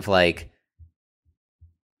 just kind of like,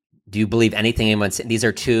 do you believe anything anyone said? These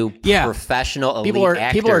are two professional elite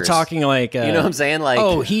actors. People are talking like, you know what I'm saying? Like,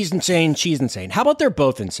 oh, he's insane, she's insane. How about they're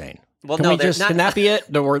both insane? Well, can that be it?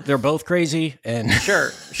 They're both crazy, and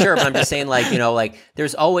sure. But I'm just saying, like, you know, like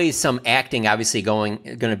there's always some acting, obviously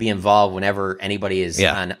going to be involved whenever anybody is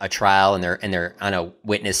on a trial and they're on a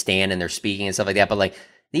witness stand and they're speaking and stuff like that. But like,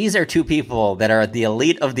 these are two people that are the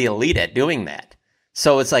elite of the elite at doing that.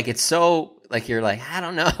 So it's like it's so. Like, you're like, I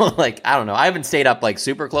don't know. I don't know. I haven't stayed up like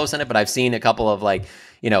super close on it, but I've seen a couple of like,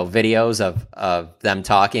 you know, videos of them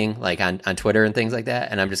talking like on Twitter and things like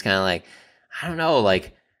that. And I'm just kind of like, I don't know.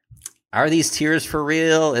 Like, are these tears for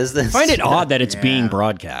real? Is this? I find it odd that it's being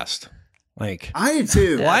broadcast. Like, I do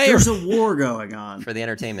too. Why there's a war going on for the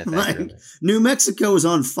entertainment factor. Like, New Mexico is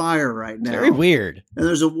on fire right now. Very weird. And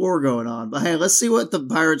there's a war going on. But hey, let's see what the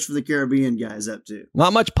Pirates for the Caribbean guy's up to.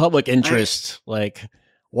 Not much public interest.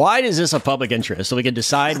 Why is this a public interest? So we can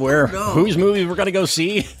decide whose movie we're going to go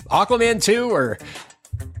see? Aquaman 2 or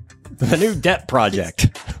the new Depp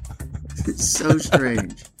project? It's so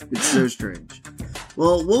strange. It's so strange.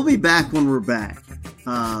 Well, we'll be back when we're back.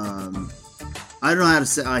 I don't know how to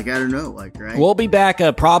say, I don't know, right? We'll be back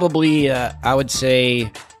probably, I would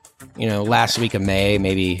say, last week of May,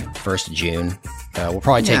 maybe 1st of June. We'll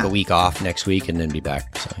probably take a week off next week and then be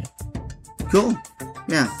back. So. Cool.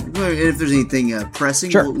 Yeah, if there's anything pressing,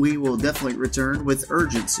 sure. we will definitely return with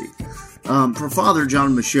urgency. For Father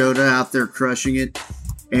John Machota out there crushing it,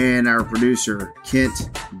 and our producer, Kent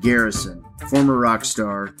Garrison, former rock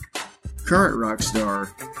star, current rock star.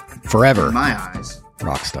 Forever. In my eyes.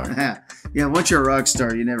 Rock star. Yeah, once you're a rock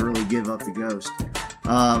star, you never really give up the ghost.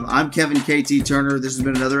 I'm Kevin KT Turner. This has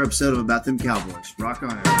been another episode of About Them Cowboys. Rock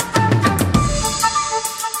on, everybody.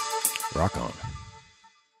 Rock on.